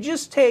 So you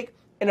just take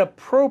an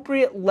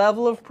appropriate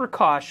level of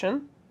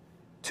precaution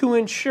to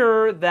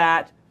ensure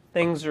that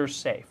things are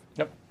safe.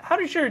 Yep. How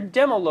does your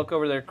demo look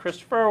over there,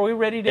 Christopher? Are we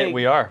ready to?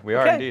 We are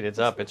Okay. indeed. It's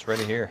up. It's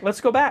ready here.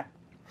 Let's go back.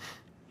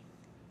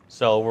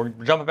 So we're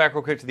jumping back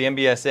real quick to the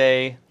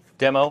MBSA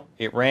demo.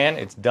 It ran.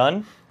 It's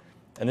done.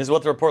 And this is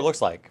what the report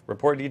looks like.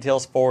 Report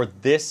details for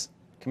this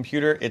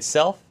computer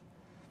itself.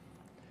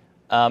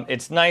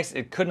 It's nice.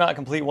 It could not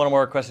complete one or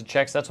more requested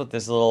checks. That's what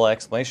this little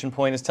exclamation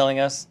point is telling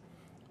us.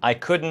 I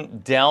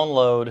couldn't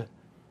download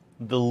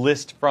the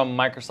list from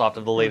Microsoft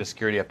of the latest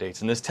security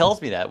updates. And this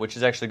tells me that, which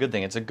is actually a good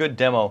thing. It's a good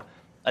demo.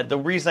 The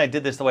reason I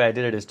did this the way I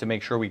did it is to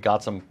make sure we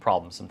got some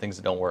problems, some things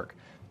that don't work.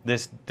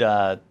 This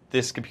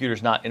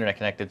computer's not internet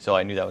connected, so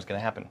I knew that was going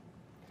to happen.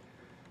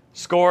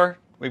 Score,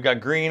 we've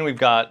got green, we've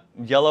got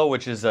yellow,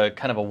 which is a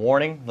kind of a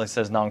warning that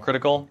says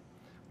non-critical.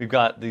 We've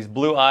got these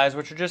blue eyes,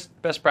 which are just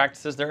best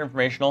practices. They're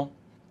informational.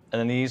 And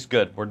then these,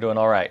 good, we're doing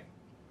all right.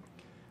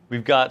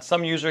 We've got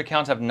some user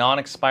accounts have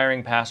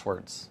non-expiring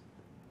passwords.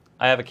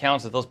 I have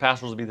accounts that those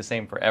passwords will be the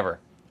same forever,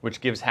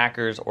 which gives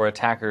hackers or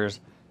attackers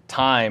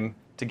time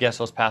to guess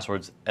those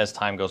passwords as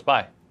time goes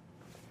by.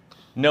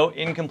 No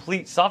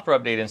incomplete software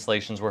update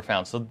installations were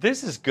found. So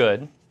this is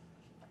good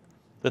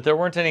that there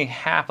weren't any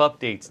half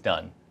updates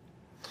done.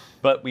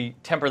 But we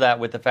temper that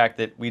with the fact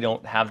that we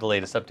don't have the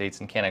latest updates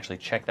and can't actually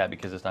check that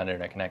because it's not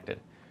internet connected.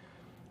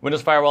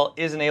 Windows Firewall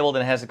is enabled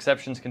and has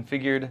exceptions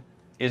configured,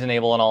 is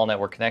enabled on all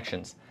network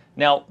connections.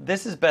 Now,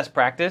 this is best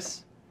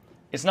practice.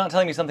 It's not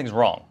telling me something's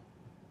wrong.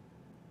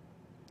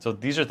 So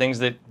these are things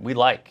that we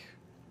like.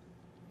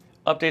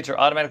 Updates are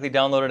automatically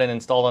downloaded and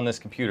installed on this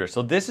computer.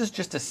 So this is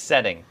just a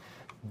setting.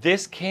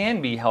 This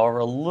can be, however,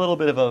 a little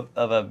bit of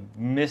a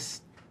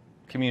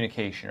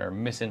miscommunication or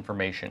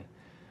misinformation.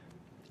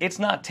 It's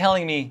not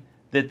telling me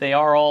that they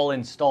are all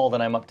installed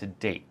and I'm up to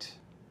date.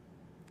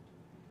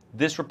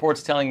 This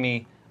report's telling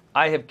me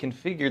I have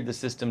configured the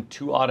system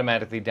to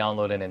automatically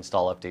download and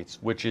install updates,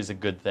 which is a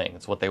good thing.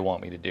 It's what they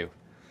want me to do.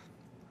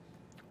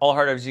 All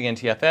hard drives using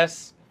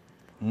NTFS.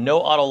 No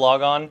auto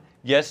logon.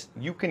 Yes,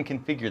 you can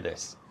configure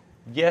this.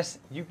 Yes,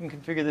 you can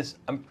configure this,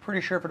 I'm pretty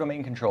sure, for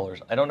domain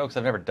controllers. I don't know because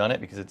I've never done it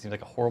because it seems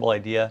like a horrible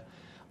idea.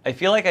 I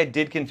feel like I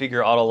did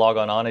configure auto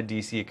logon on a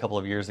DC a couple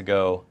of years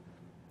ago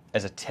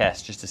as a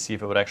test just to see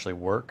if it would actually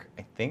work,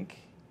 I think.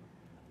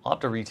 I'll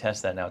have to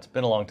retest that now. It's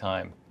been a long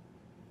time.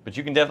 But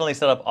you can definitely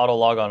set up auto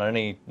logon on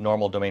any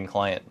normal domain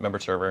client member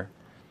server.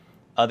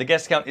 The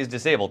guest account is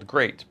disabled.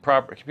 Great.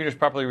 Computers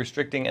properly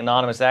restricting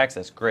anonymous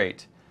access.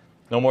 Great.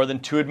 No more than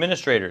 2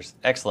 administrators.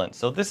 Excellent.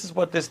 So this is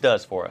what this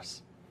does for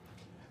us.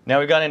 Now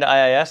we've gone into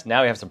IIS.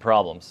 Now we have some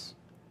problems.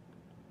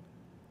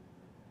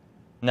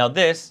 Now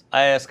this,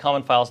 IIS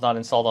common files not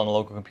installed on the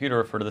local computer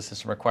refer to the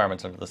system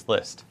requirements under this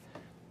list.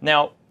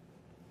 Now,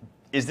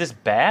 is this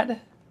bad? It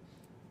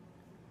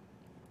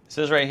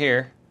says right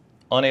here,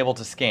 unable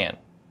to scan.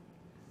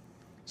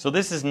 So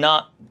this is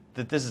not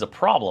that this is a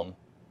problem.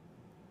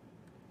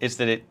 It's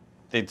that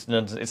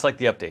it's like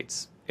the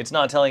updates. It's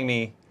not telling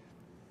me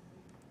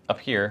up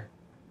here.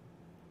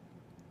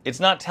 It's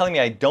not telling me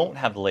I don't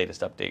have the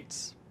latest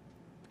updates.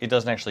 It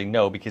doesn't actually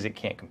know because it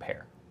can't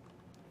compare.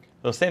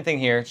 So same thing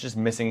here. It's just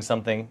missing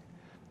something.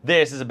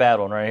 This is a bad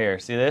one right here.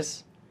 See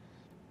this?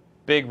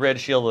 Big red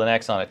shield with an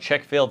X on it.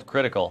 Check failed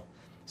critical.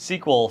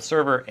 SQL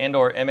server and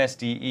or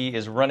MSDE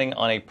is running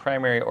on a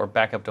primary or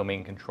backup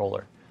domain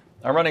controller.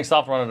 I'm running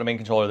software on a domain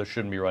controller that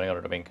shouldn't be running on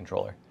a domain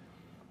controller.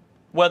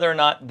 Whether or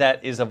not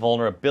that is a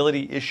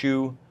vulnerability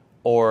issue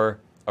or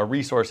a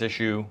resource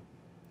issue,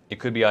 it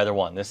could be either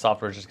one. This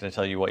software is just going to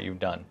tell you what you've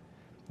done.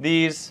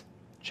 These,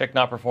 check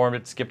not performed,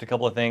 it skipped a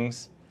couple of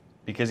things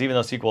because even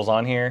though SQL's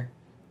on here,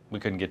 we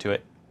couldn't get to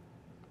it,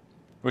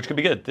 which could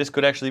be good. This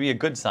could actually be a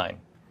good sign.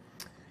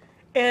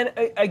 And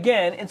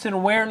again, it's an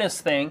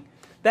awareness thing.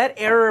 That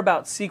error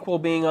about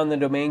SQL being on the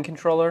domain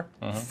controller,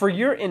 for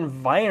your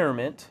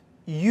environment,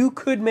 you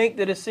could make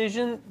the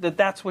decision that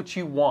that's what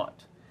you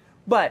want.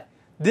 But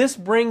this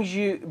brings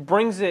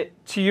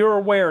it to your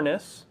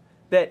awareness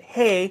that,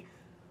 hey,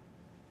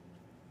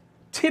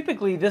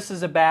 typically this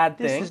is a bad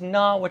thing. This is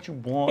not what you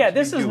want. Yeah, to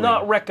this be is doing.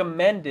 not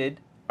recommended.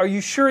 Are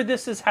you sure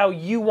this is how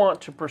you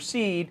want to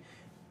proceed?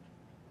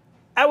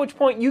 At which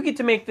point you get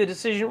to make the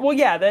decision, well,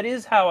 yeah, that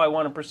is how I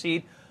want to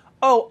proceed.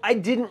 Oh, I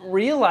didn't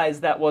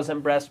realize that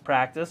wasn't best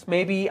practice.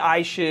 Maybe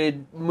I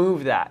should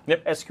move that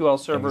SQL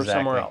server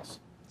somewhere else.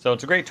 So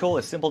it's a great tool.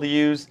 It's simple to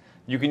use.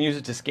 You can use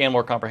it to scan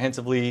more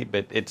comprehensively,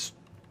 but it's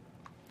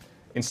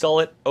install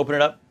it, open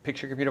it up,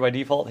 pick your computer by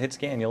default, hit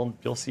scan.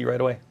 You'll see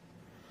right away.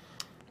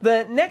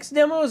 The next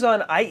demo is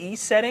on IE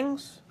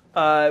settings.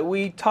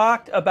 We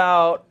talked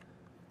about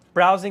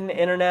browsing the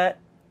internet,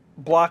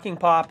 blocking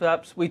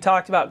pop-ups. We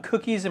talked about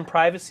cookies and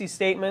privacy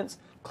statements,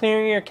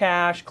 clearing your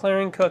cache,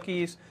 clearing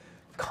cookies,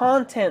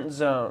 content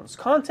zones.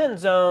 Content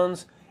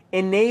zones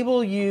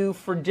enable you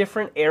for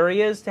different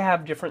areas to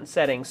have different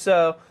settings.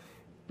 So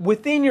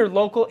within your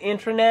local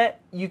intranet,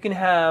 you can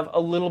have a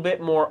little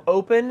bit more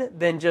open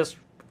than just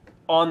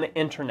on the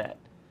internet.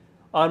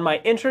 On my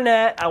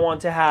intranet, I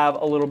want to have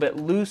a little bit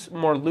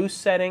more loose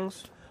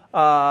settings.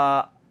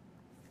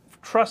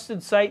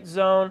 Trusted site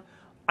zone.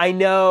 I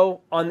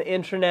know on the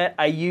internet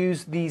I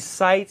use these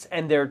sites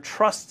and they're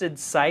trusted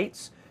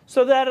sites,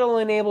 so that'll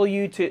enable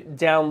you to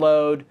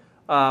download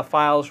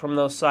files from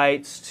those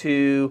sites,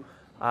 to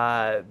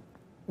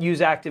use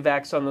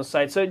ActiveX on those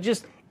sites. So it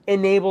just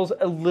enables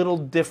a little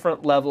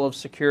different level of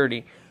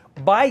security.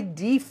 By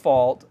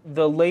default,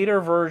 the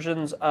later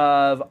versions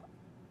of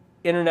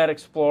Internet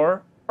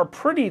Explorer are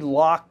pretty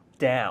locked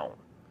down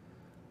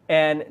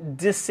and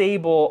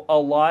disable a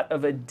lot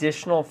of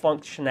additional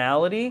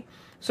functionality.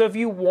 So if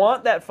you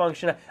want that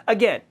function,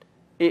 again,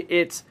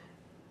 it's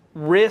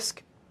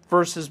risk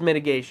versus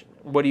mitigation.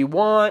 What do you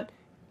want?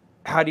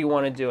 How do you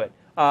want to do it?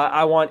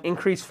 I want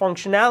increased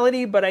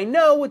functionality, but I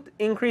know with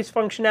increased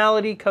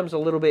functionality comes a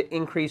little bit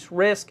increased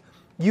risk.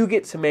 You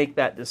get to make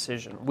that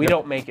decision. We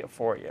don't make it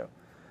for you.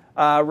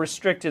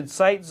 Restricted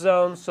site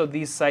zones, so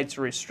these sites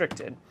are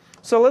restricted.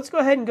 So let's go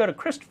ahead and go to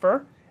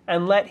Christopher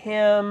and let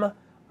him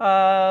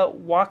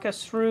walk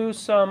us through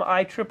some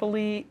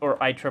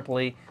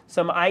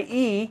some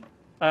IE.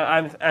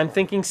 I'm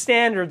thinking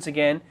standards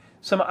again.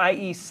 Some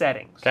IE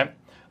settings. Okay,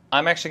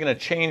 I'm actually going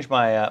to change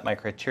my my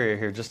criteria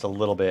here just a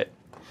little bit,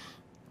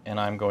 and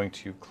I'm going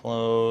to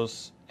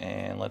close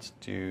and let's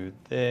do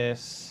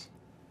this.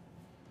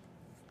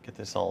 Get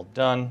this all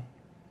done.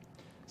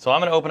 So I'm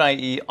going to open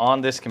IE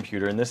on this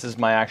computer, and this is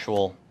my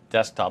actual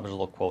desktop. There's a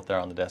little quote there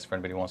on the desk for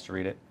anybody who wants to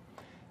read it.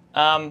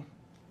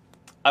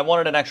 I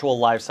wanted an actual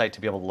live site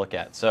to be able to look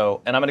at.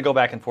 So, and I'm going to go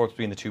back and forth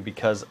between the two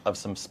because of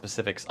some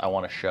specifics I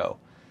want to show.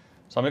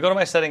 So I'm going to go to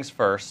my settings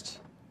first.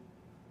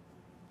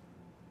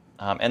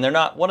 And they're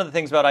not, one of the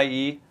things about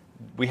IE,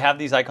 we have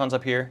these icons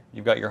up here.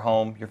 You've got your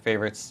home, your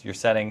favorites, your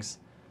settings.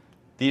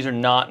 These are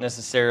not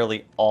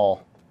necessarily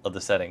all of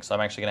the settings. So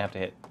I'm actually going to have to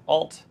hit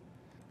Alt,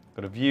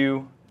 go to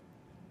View,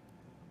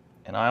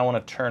 and I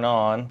want to turn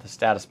on the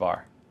status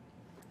bar.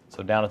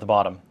 So down at the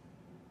bottom,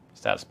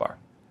 status bar.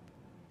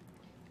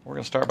 We're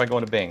going to start by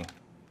going to Bing.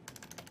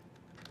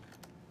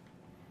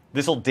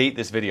 This will date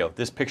this video.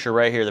 This picture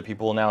right here that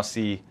people will now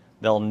see,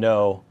 they'll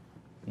know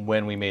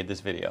when we made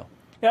this video.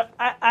 Yeah,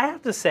 I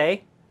have to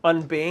say,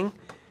 on Bing,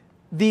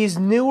 these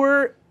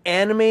newer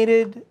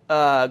animated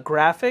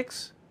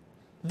graphics,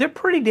 they're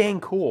pretty dang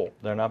cool.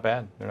 They're not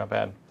bad. They're not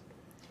bad.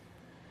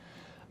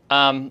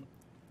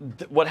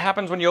 What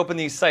happens when you open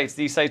these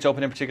sites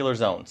open in particular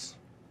zones.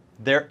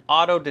 They're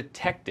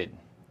auto-detected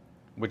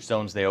which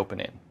zones they open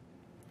in.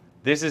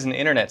 This is an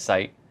internet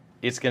site.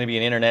 It's going to be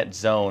an internet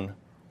zone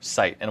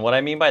site. And what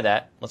I mean by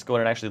that, let's go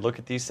ahead and actually look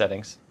at these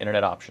settings,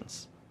 internet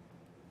options.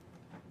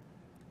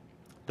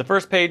 The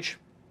first page,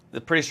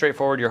 pretty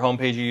straightforward. Your home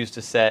page you use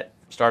to set,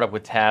 start up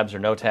with tabs or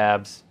no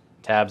tabs,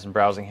 tabs and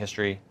browsing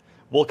history.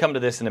 We'll come to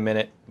this in a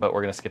minute, but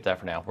we're going to skip that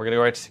for now. We're going to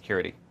go right to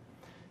security.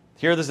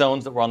 Here are the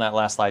zones that were on that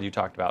last slide you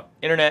talked about.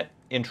 Internet,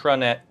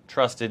 intranet,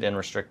 trusted, and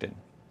restricted.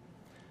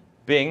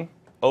 Bing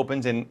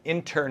opens an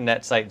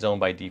internet site zone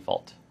by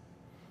default.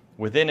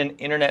 Within an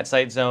internet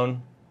site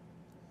zone,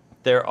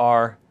 there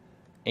are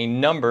a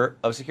number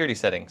of security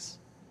settings.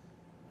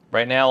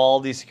 Right now, all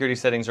these security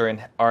settings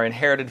are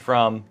inherited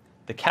from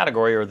the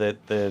category or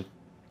the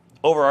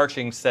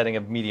overarching setting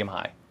of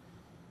medium-high.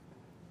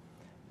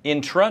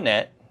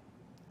 Intranet,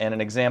 and an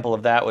example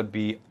of that would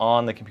be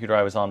on the computer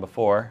I was on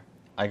before.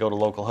 I go to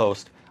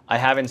localhost. I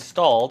have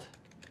installed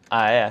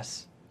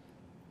IIS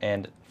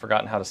and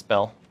forgotten how to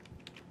spell.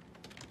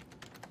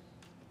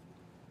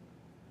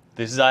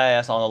 This is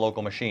IIS on a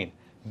local machine.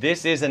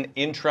 This is an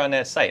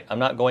intranet site. I'm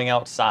not going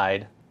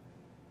outside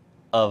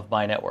of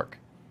my network.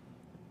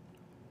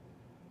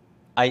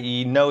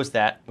 IE knows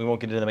that. We won't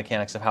get into the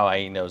mechanics of how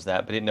IE knows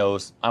that, but it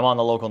knows I'm on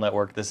the local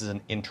network. This is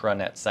an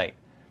intranet site.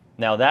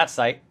 Now that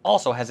site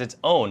also has its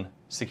own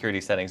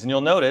security settings. And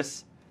you'll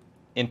notice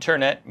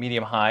internet,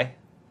 medium, high,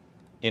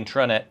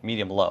 intranet,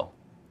 medium, low.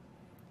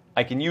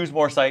 I can use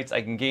more sites,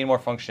 I can gain more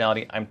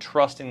functionality. I'm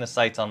trusting the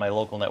sites on my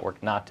local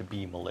network not to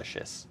be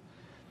malicious.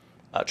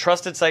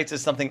 Trusted sites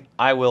is something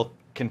I will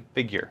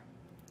configure.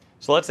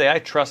 So let's say I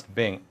trust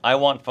Bing. I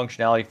want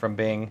functionality from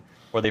Bing,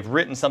 or they've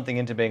written something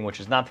into Bing, which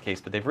is not the case,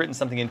 but they've written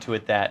something into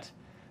it that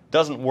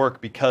doesn't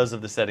work because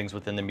of the settings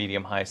within the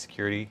medium-high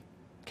security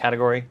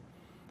category.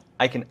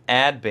 I can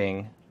add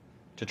Bing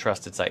to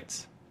trusted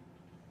sites.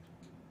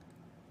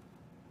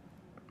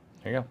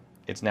 There you go.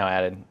 It's now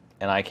added,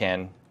 and I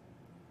can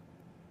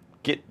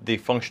get the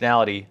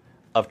functionality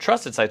of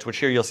trusted sites, which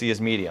here you'll see is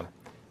medium.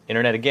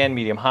 Internet again,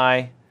 medium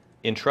high.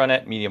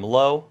 Intranet, medium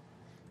low.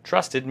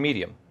 Trusted,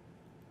 medium.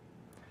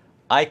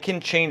 I can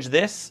change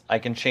this. I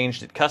can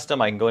change it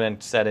custom. I can go in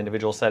and set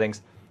individual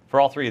settings for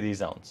all three of these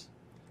zones.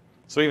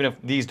 So even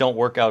if these don't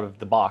work out of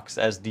the box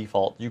as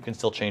default, you can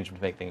still change them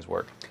to make things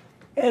work.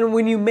 And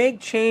when you make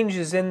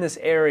changes in this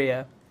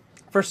area,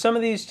 for some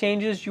of these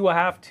changes, you will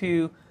have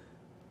to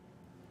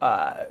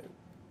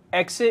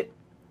exit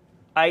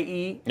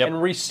IE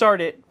and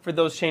restart it for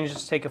those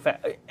changes to take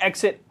effect.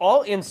 Exit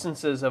all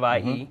instances of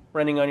IE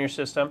running on your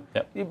system.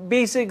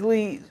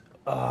 Basically,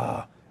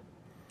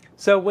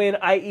 so when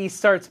IE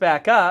starts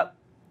back up,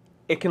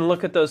 it can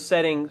look at those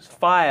settings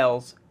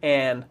files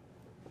and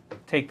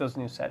take those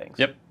new settings.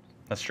 Yep,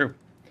 that's true.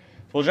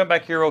 So we'll jump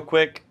back here real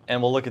quick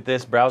and we'll look at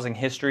this browsing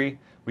history.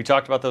 We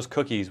talked about those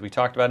cookies. We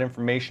talked about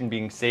information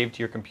being saved to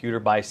your computer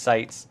by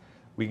sites.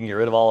 We can get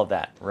rid of all of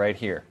that right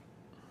here.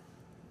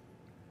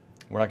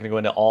 We're not going to go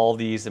into all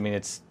these. I mean,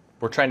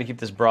 we're trying to keep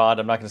this broad.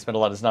 I'm not going to spend a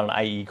lot. It's not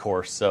an IE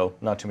course, so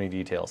not too many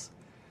details.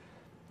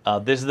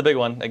 This is the big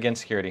one, again,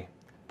 security.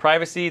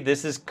 Privacy,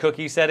 this is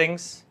cookie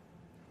settings.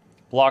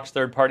 Blocks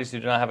third parties who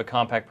do not have a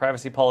compact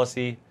privacy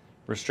policy.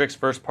 Restricts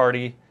first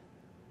party.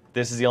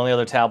 This is the only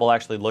other tab we'll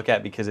actually look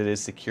at because it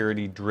is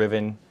security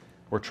driven.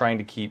 We're trying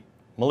to keep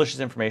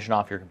malicious information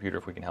off your computer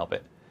if we can help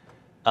it.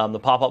 The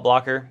pop-up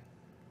blocker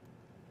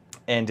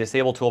and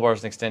disable toolbars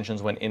and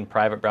extensions when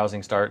in-private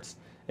browsing starts.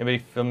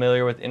 Anybody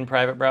familiar with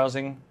in-private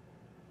browsing?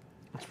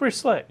 It's pretty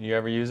slick. You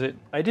ever use it?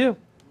 I do.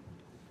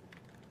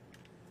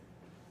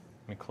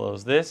 Let me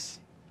close this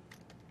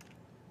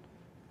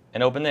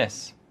and open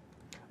this.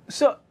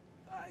 So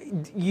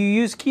you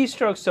use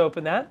keystrokes to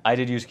open that. I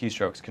did use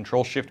keystrokes.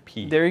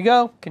 Control-Shift-P. There you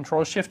go.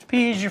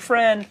 Control-Shift-P is your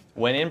friend.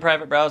 When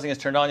in-private browsing is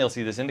turned on, you'll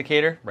see this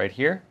indicator right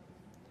here.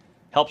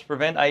 Helps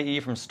prevent IE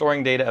from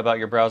storing data about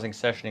your browsing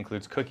session.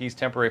 Includes cookies,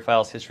 temporary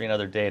files, history, and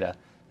other data.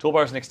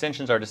 Toolbars and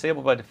extensions are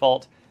disabled by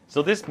default.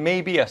 So this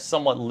may be a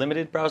somewhat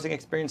limited browsing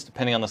experience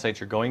depending on the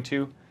site you're going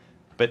to,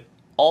 but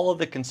all of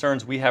the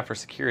concerns we have for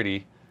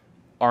security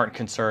aren't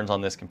concerns on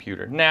this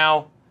computer.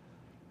 Now,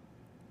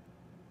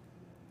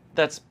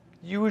 that's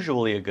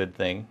usually a good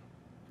thing,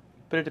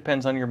 but it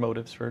depends on your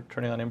motives for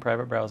turning on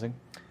in-private browsing.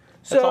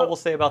 That's all we'll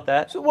say about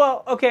that. So,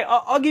 well, okay,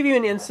 I'll give you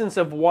an instance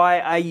of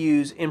why I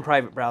use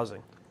in-private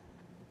browsing.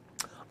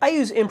 I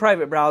use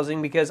in-private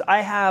browsing because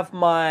I have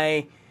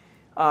my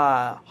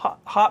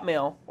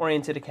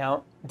Hotmail-oriented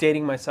account.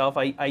 Dating myself,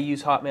 I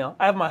use Hotmail.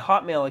 I have my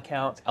Hotmail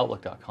account. It's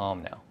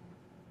Outlook.com now.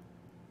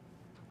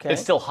 Okay.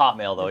 It's still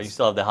Hotmail, though. You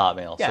still have the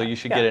Hotmail. Yeah, so you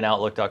should get an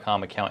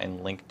Outlook.com account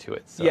and link to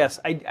it. So yes,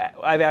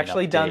 I've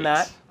actually done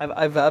that.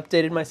 I've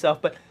updated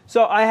myself. But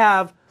so I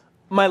have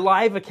my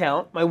Live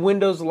account, my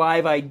Windows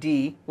Live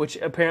ID, which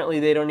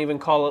apparently they don't even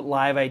call it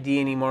Live ID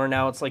anymore.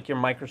 Now it's like your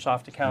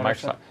Microsoft account.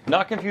 Microsoft.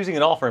 Not confusing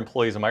at all for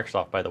employees of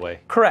Microsoft, by the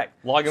way.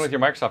 Correct. Log in with your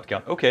Microsoft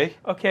account. Okay.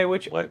 Okay,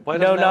 which... Why no, doesn't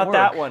that not work?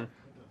 that one.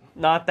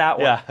 Not that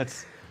one. Yeah,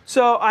 it's...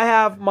 So I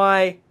have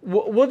my,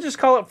 we'll just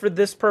call it for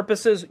this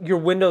purposes, your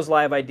Windows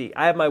Live ID.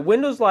 I have my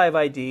Windows Live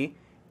ID,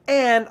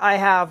 and I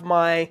have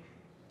my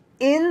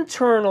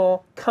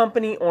internal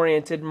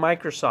company-oriented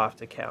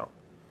Microsoft account.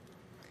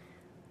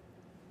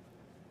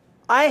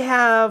 I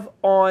have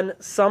on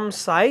some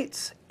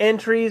sites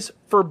entries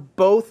for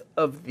both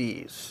of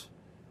these.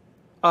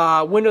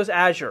 Windows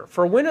Azure.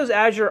 For Windows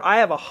Azure, I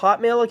have a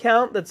Hotmail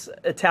account that's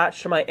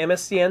attached to my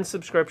MSDN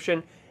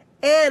subscription,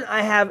 and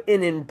I have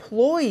an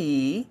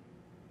employee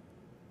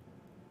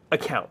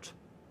account.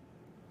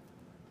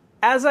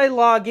 As I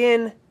log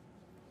in,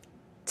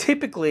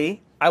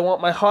 typically, I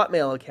want my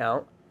Hotmail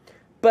account,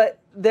 but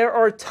there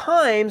are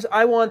times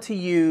I want to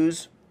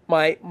use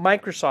my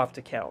Microsoft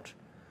account.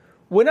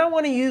 When I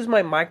want to use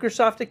my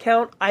Microsoft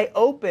account, I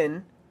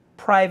open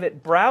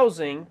private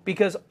browsing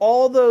because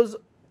all those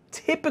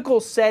typical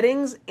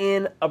settings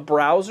in a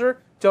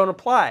browser don't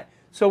apply.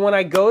 So when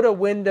I go to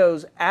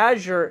Windows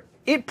Azure,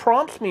 it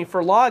prompts me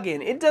for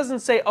login. It doesn't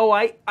say, oh,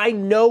 I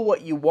know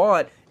what you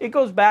want. It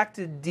goes back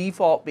to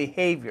default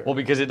behavior. Well,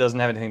 because it doesn't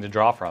have anything to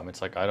draw from.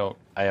 It's like, I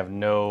have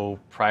no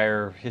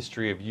prior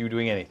history of you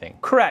doing anything.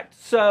 Correct.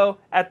 So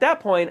at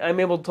that point,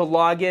 I'm able to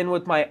log in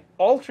with my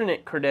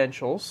alternate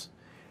credentials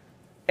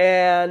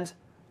and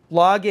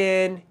log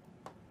in,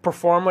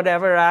 perform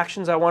whatever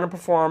actions I want to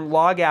perform,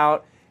 log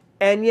out,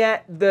 and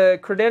yet the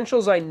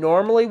credentials I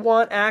normally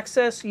want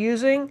access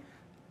using,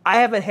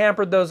 I haven't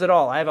hampered those at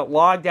all. I haven't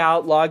logged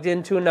out, logged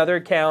into another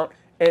account,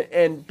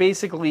 and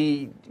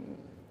basically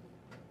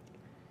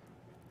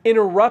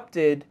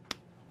interrupted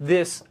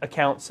this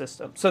account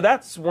system. So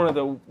that's one of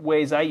the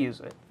ways I use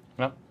it.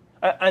 Yep.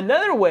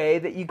 Another way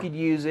that you could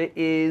use it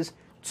is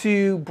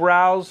to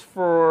browse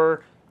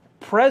for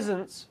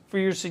presents for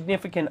your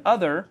significant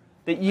other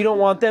that you don't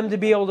want them to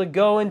be able to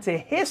go into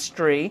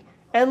history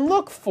and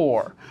look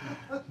for.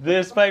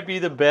 This might be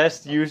the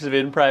best use of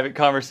in-private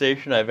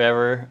conversation I've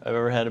ever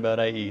had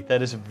about IE.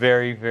 That is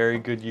very, very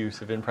good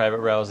use of in-private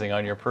browsing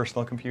on your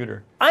personal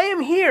computer. I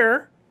am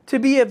here to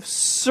be of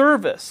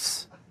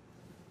service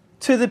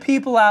to the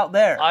people out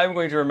there. I'm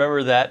going to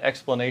remember that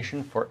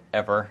explanation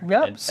forever.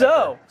 Yep.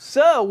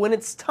 So when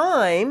it's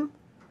time,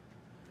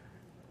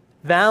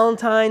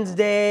 Valentine's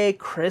Day,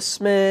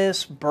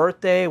 Christmas,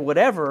 birthday,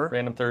 whatever.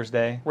 Random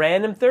Thursday,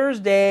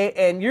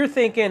 and you're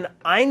thinking,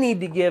 I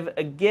need to give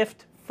a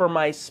gift for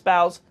my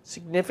spouse,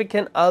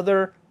 significant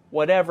other,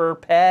 whatever,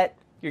 pet.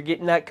 You're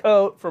getting that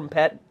coat from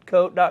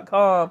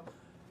petcoat.com.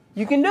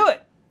 You can do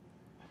it.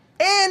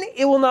 And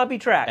it will not be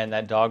tracked. and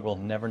that dog will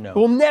never know.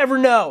 We'll never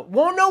know.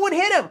 Won't know what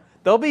hit him.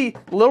 They'll be,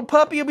 a little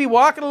puppy will be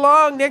walking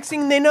along. Next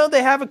thing they know,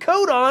 they have a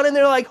coat on, and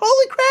they're like,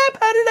 holy crap,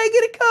 how did I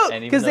get a coat?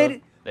 And even though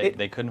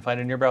they couldn't find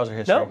it in your browser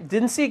history. No,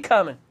 didn't see it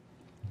coming.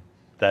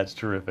 That's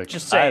terrific.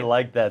 Just saying. I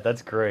like that.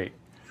 That's great.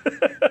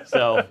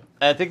 So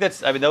I think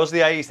those are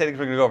the IE settings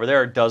we're going to go over.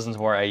 There are dozens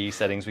more IE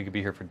settings. We could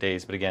be here for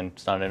days, but again,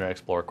 it's not an Internet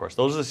Explorer course.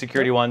 Those are the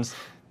security ones.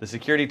 The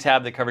security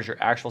tab that covers your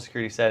actual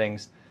security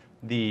settings.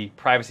 The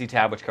privacy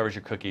tab, which covers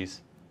your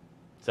cookies.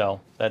 So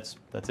that's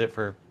it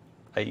for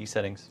IE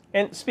settings.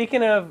 And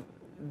speaking of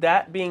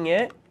that being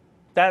it,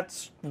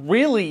 that's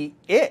really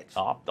it.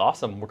 Oh,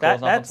 awesome. We're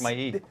closing off on my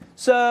IE.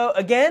 So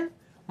again,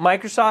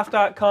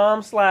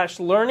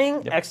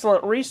 Microsoft.com/learning, Yep.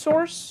 Excellent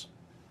resource.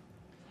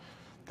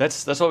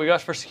 That's what we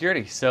got for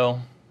security. So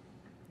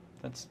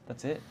that's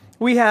it.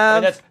 We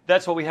have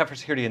That's what we have for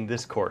security in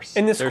this course.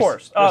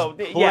 there's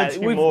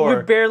plenty more.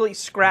 we've barely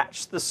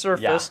scratched the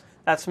surface. Yeah.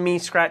 That's me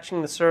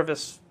scratching the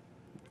surface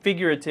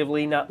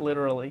figuratively, not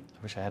literally.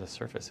 I wish I had a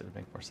Surface. It would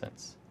make more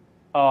sense.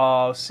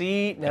 Oh,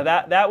 see, now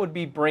that would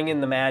be bringing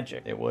the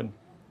magic. It would.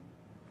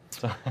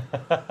 So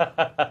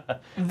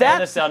and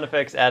the sound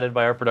effects added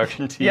by our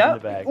production team in the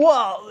back.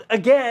 Well,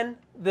 again,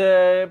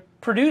 the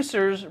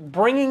producers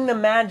bringing the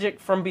magic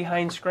from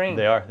behind screen.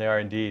 They are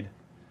indeed.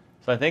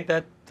 So I think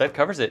that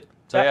covers it.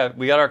 So yeah,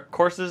 we got our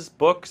courses,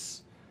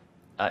 books,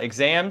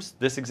 exams.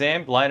 This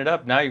exam, line it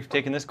up. Now you've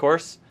taken this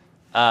course.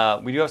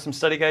 We do have some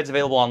study guides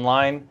available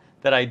online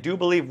that I do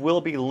believe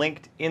will be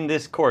linked in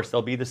this course.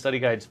 They'll be the study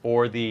guides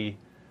for the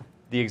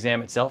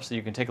exam itself, so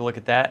you can take a look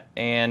at that.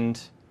 And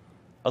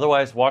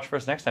otherwise, watch for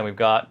us next time. We've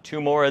got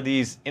 2 more of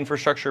these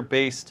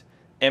infrastructure-based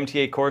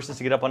MTA courses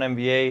to get up on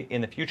MVA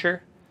in the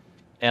future.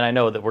 And I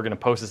know that we're going to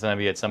post this on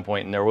MVA at some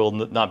point, and there will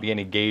not be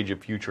any gauge of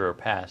future or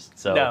past.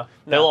 So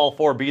they'll all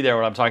 4 be there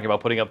when I'm talking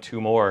about putting up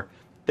 2 more.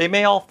 They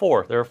may all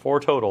 4. There are 4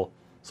 total.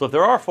 So if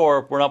there are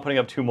 4, we're not putting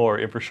up 2 more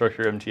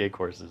infrastructure MTA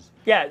courses.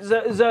 Yeah,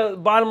 the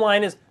bottom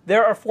line is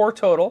there are 4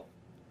 total.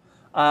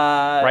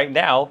 Right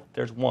now,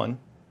 there's 1.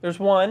 There's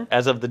 1.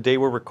 As of the day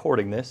we're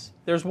recording this.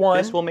 There's 1.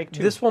 This will make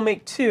 2. This will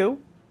make 2.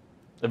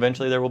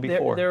 Eventually there will be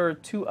 4. There are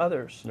 2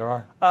 others.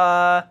 There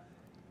are.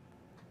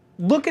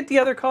 Look at the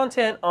other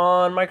content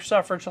on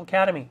Microsoft Virtual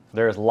Academy.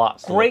 There is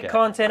lots to Great look at.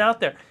 content out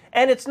there.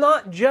 And it's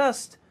not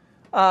just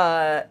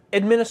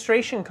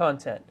administration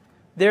content.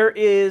 There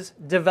is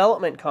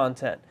development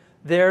content.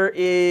 There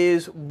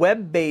is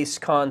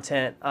web-based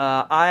content,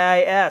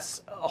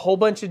 IIS, a whole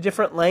bunch of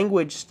different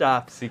language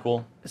stuff.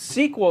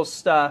 SQL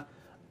stuff,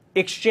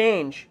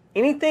 Exchange.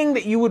 Anything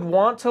that you would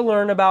want to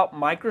learn about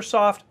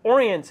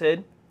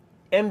Microsoft-oriented,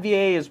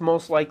 MVA is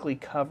most likely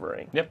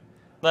covering. Yep.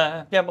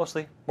 Yeah,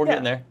 mostly. We're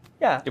getting there.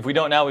 Yeah. If we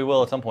don't now, we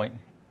will at some point.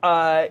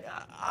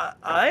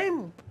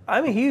 I'm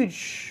a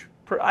huge.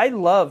 I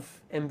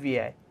love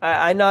MVA.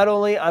 I not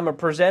only I'm a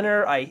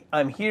presenter.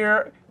 I'm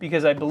here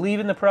because I believe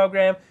in the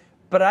program,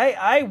 but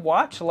I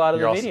watch a lot of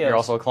the videos. You're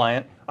also a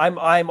client. I'm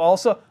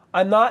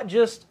not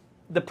just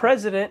the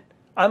president.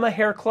 I'm a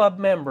hair club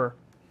member,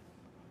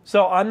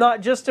 so I'm not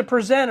just a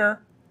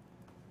presenter.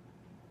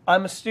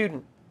 I'm a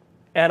student,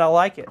 and I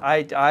like it.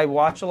 I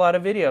watch a lot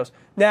of videos.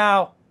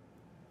 Now,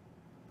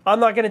 I'm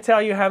not going to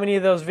tell you how many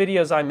of those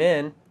videos I'm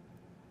in,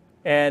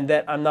 and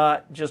that I'm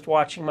not just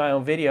watching my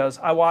own videos.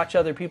 I watch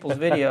other people's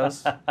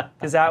videos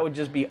because that would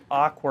just be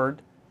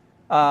awkward.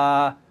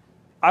 I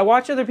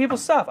watch other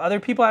people's stuff. Other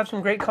people have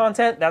some great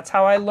content. That's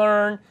how I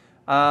learn.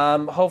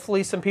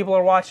 Hopefully some people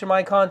are watching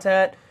my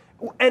content.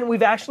 And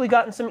we've actually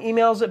gotten some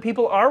emails that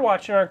people are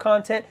watching our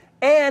content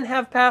and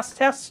have passed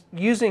tests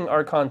using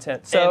our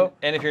content. So,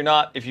 and if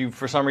you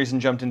for some reason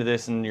jumped into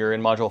this and you're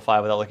in Module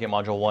 5 without looking at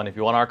Module 1, if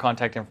you want our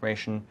contact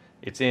information,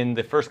 it's in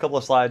the first couple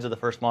of slides of the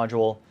first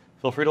module.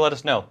 Feel free to let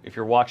us know if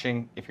you're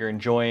watching, if you're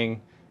enjoying,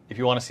 if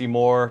you want to see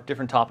more,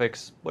 different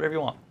topics, whatever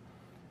you want.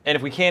 And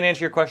if we can't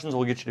answer your questions,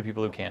 we'll get you to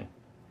people who can.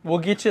 We'll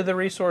get you the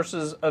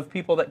resources of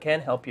people that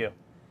can help you.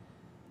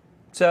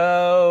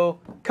 So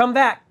come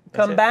back.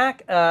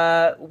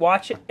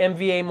 Watch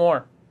MVA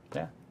more.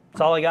 Yeah.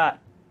 That's all I got.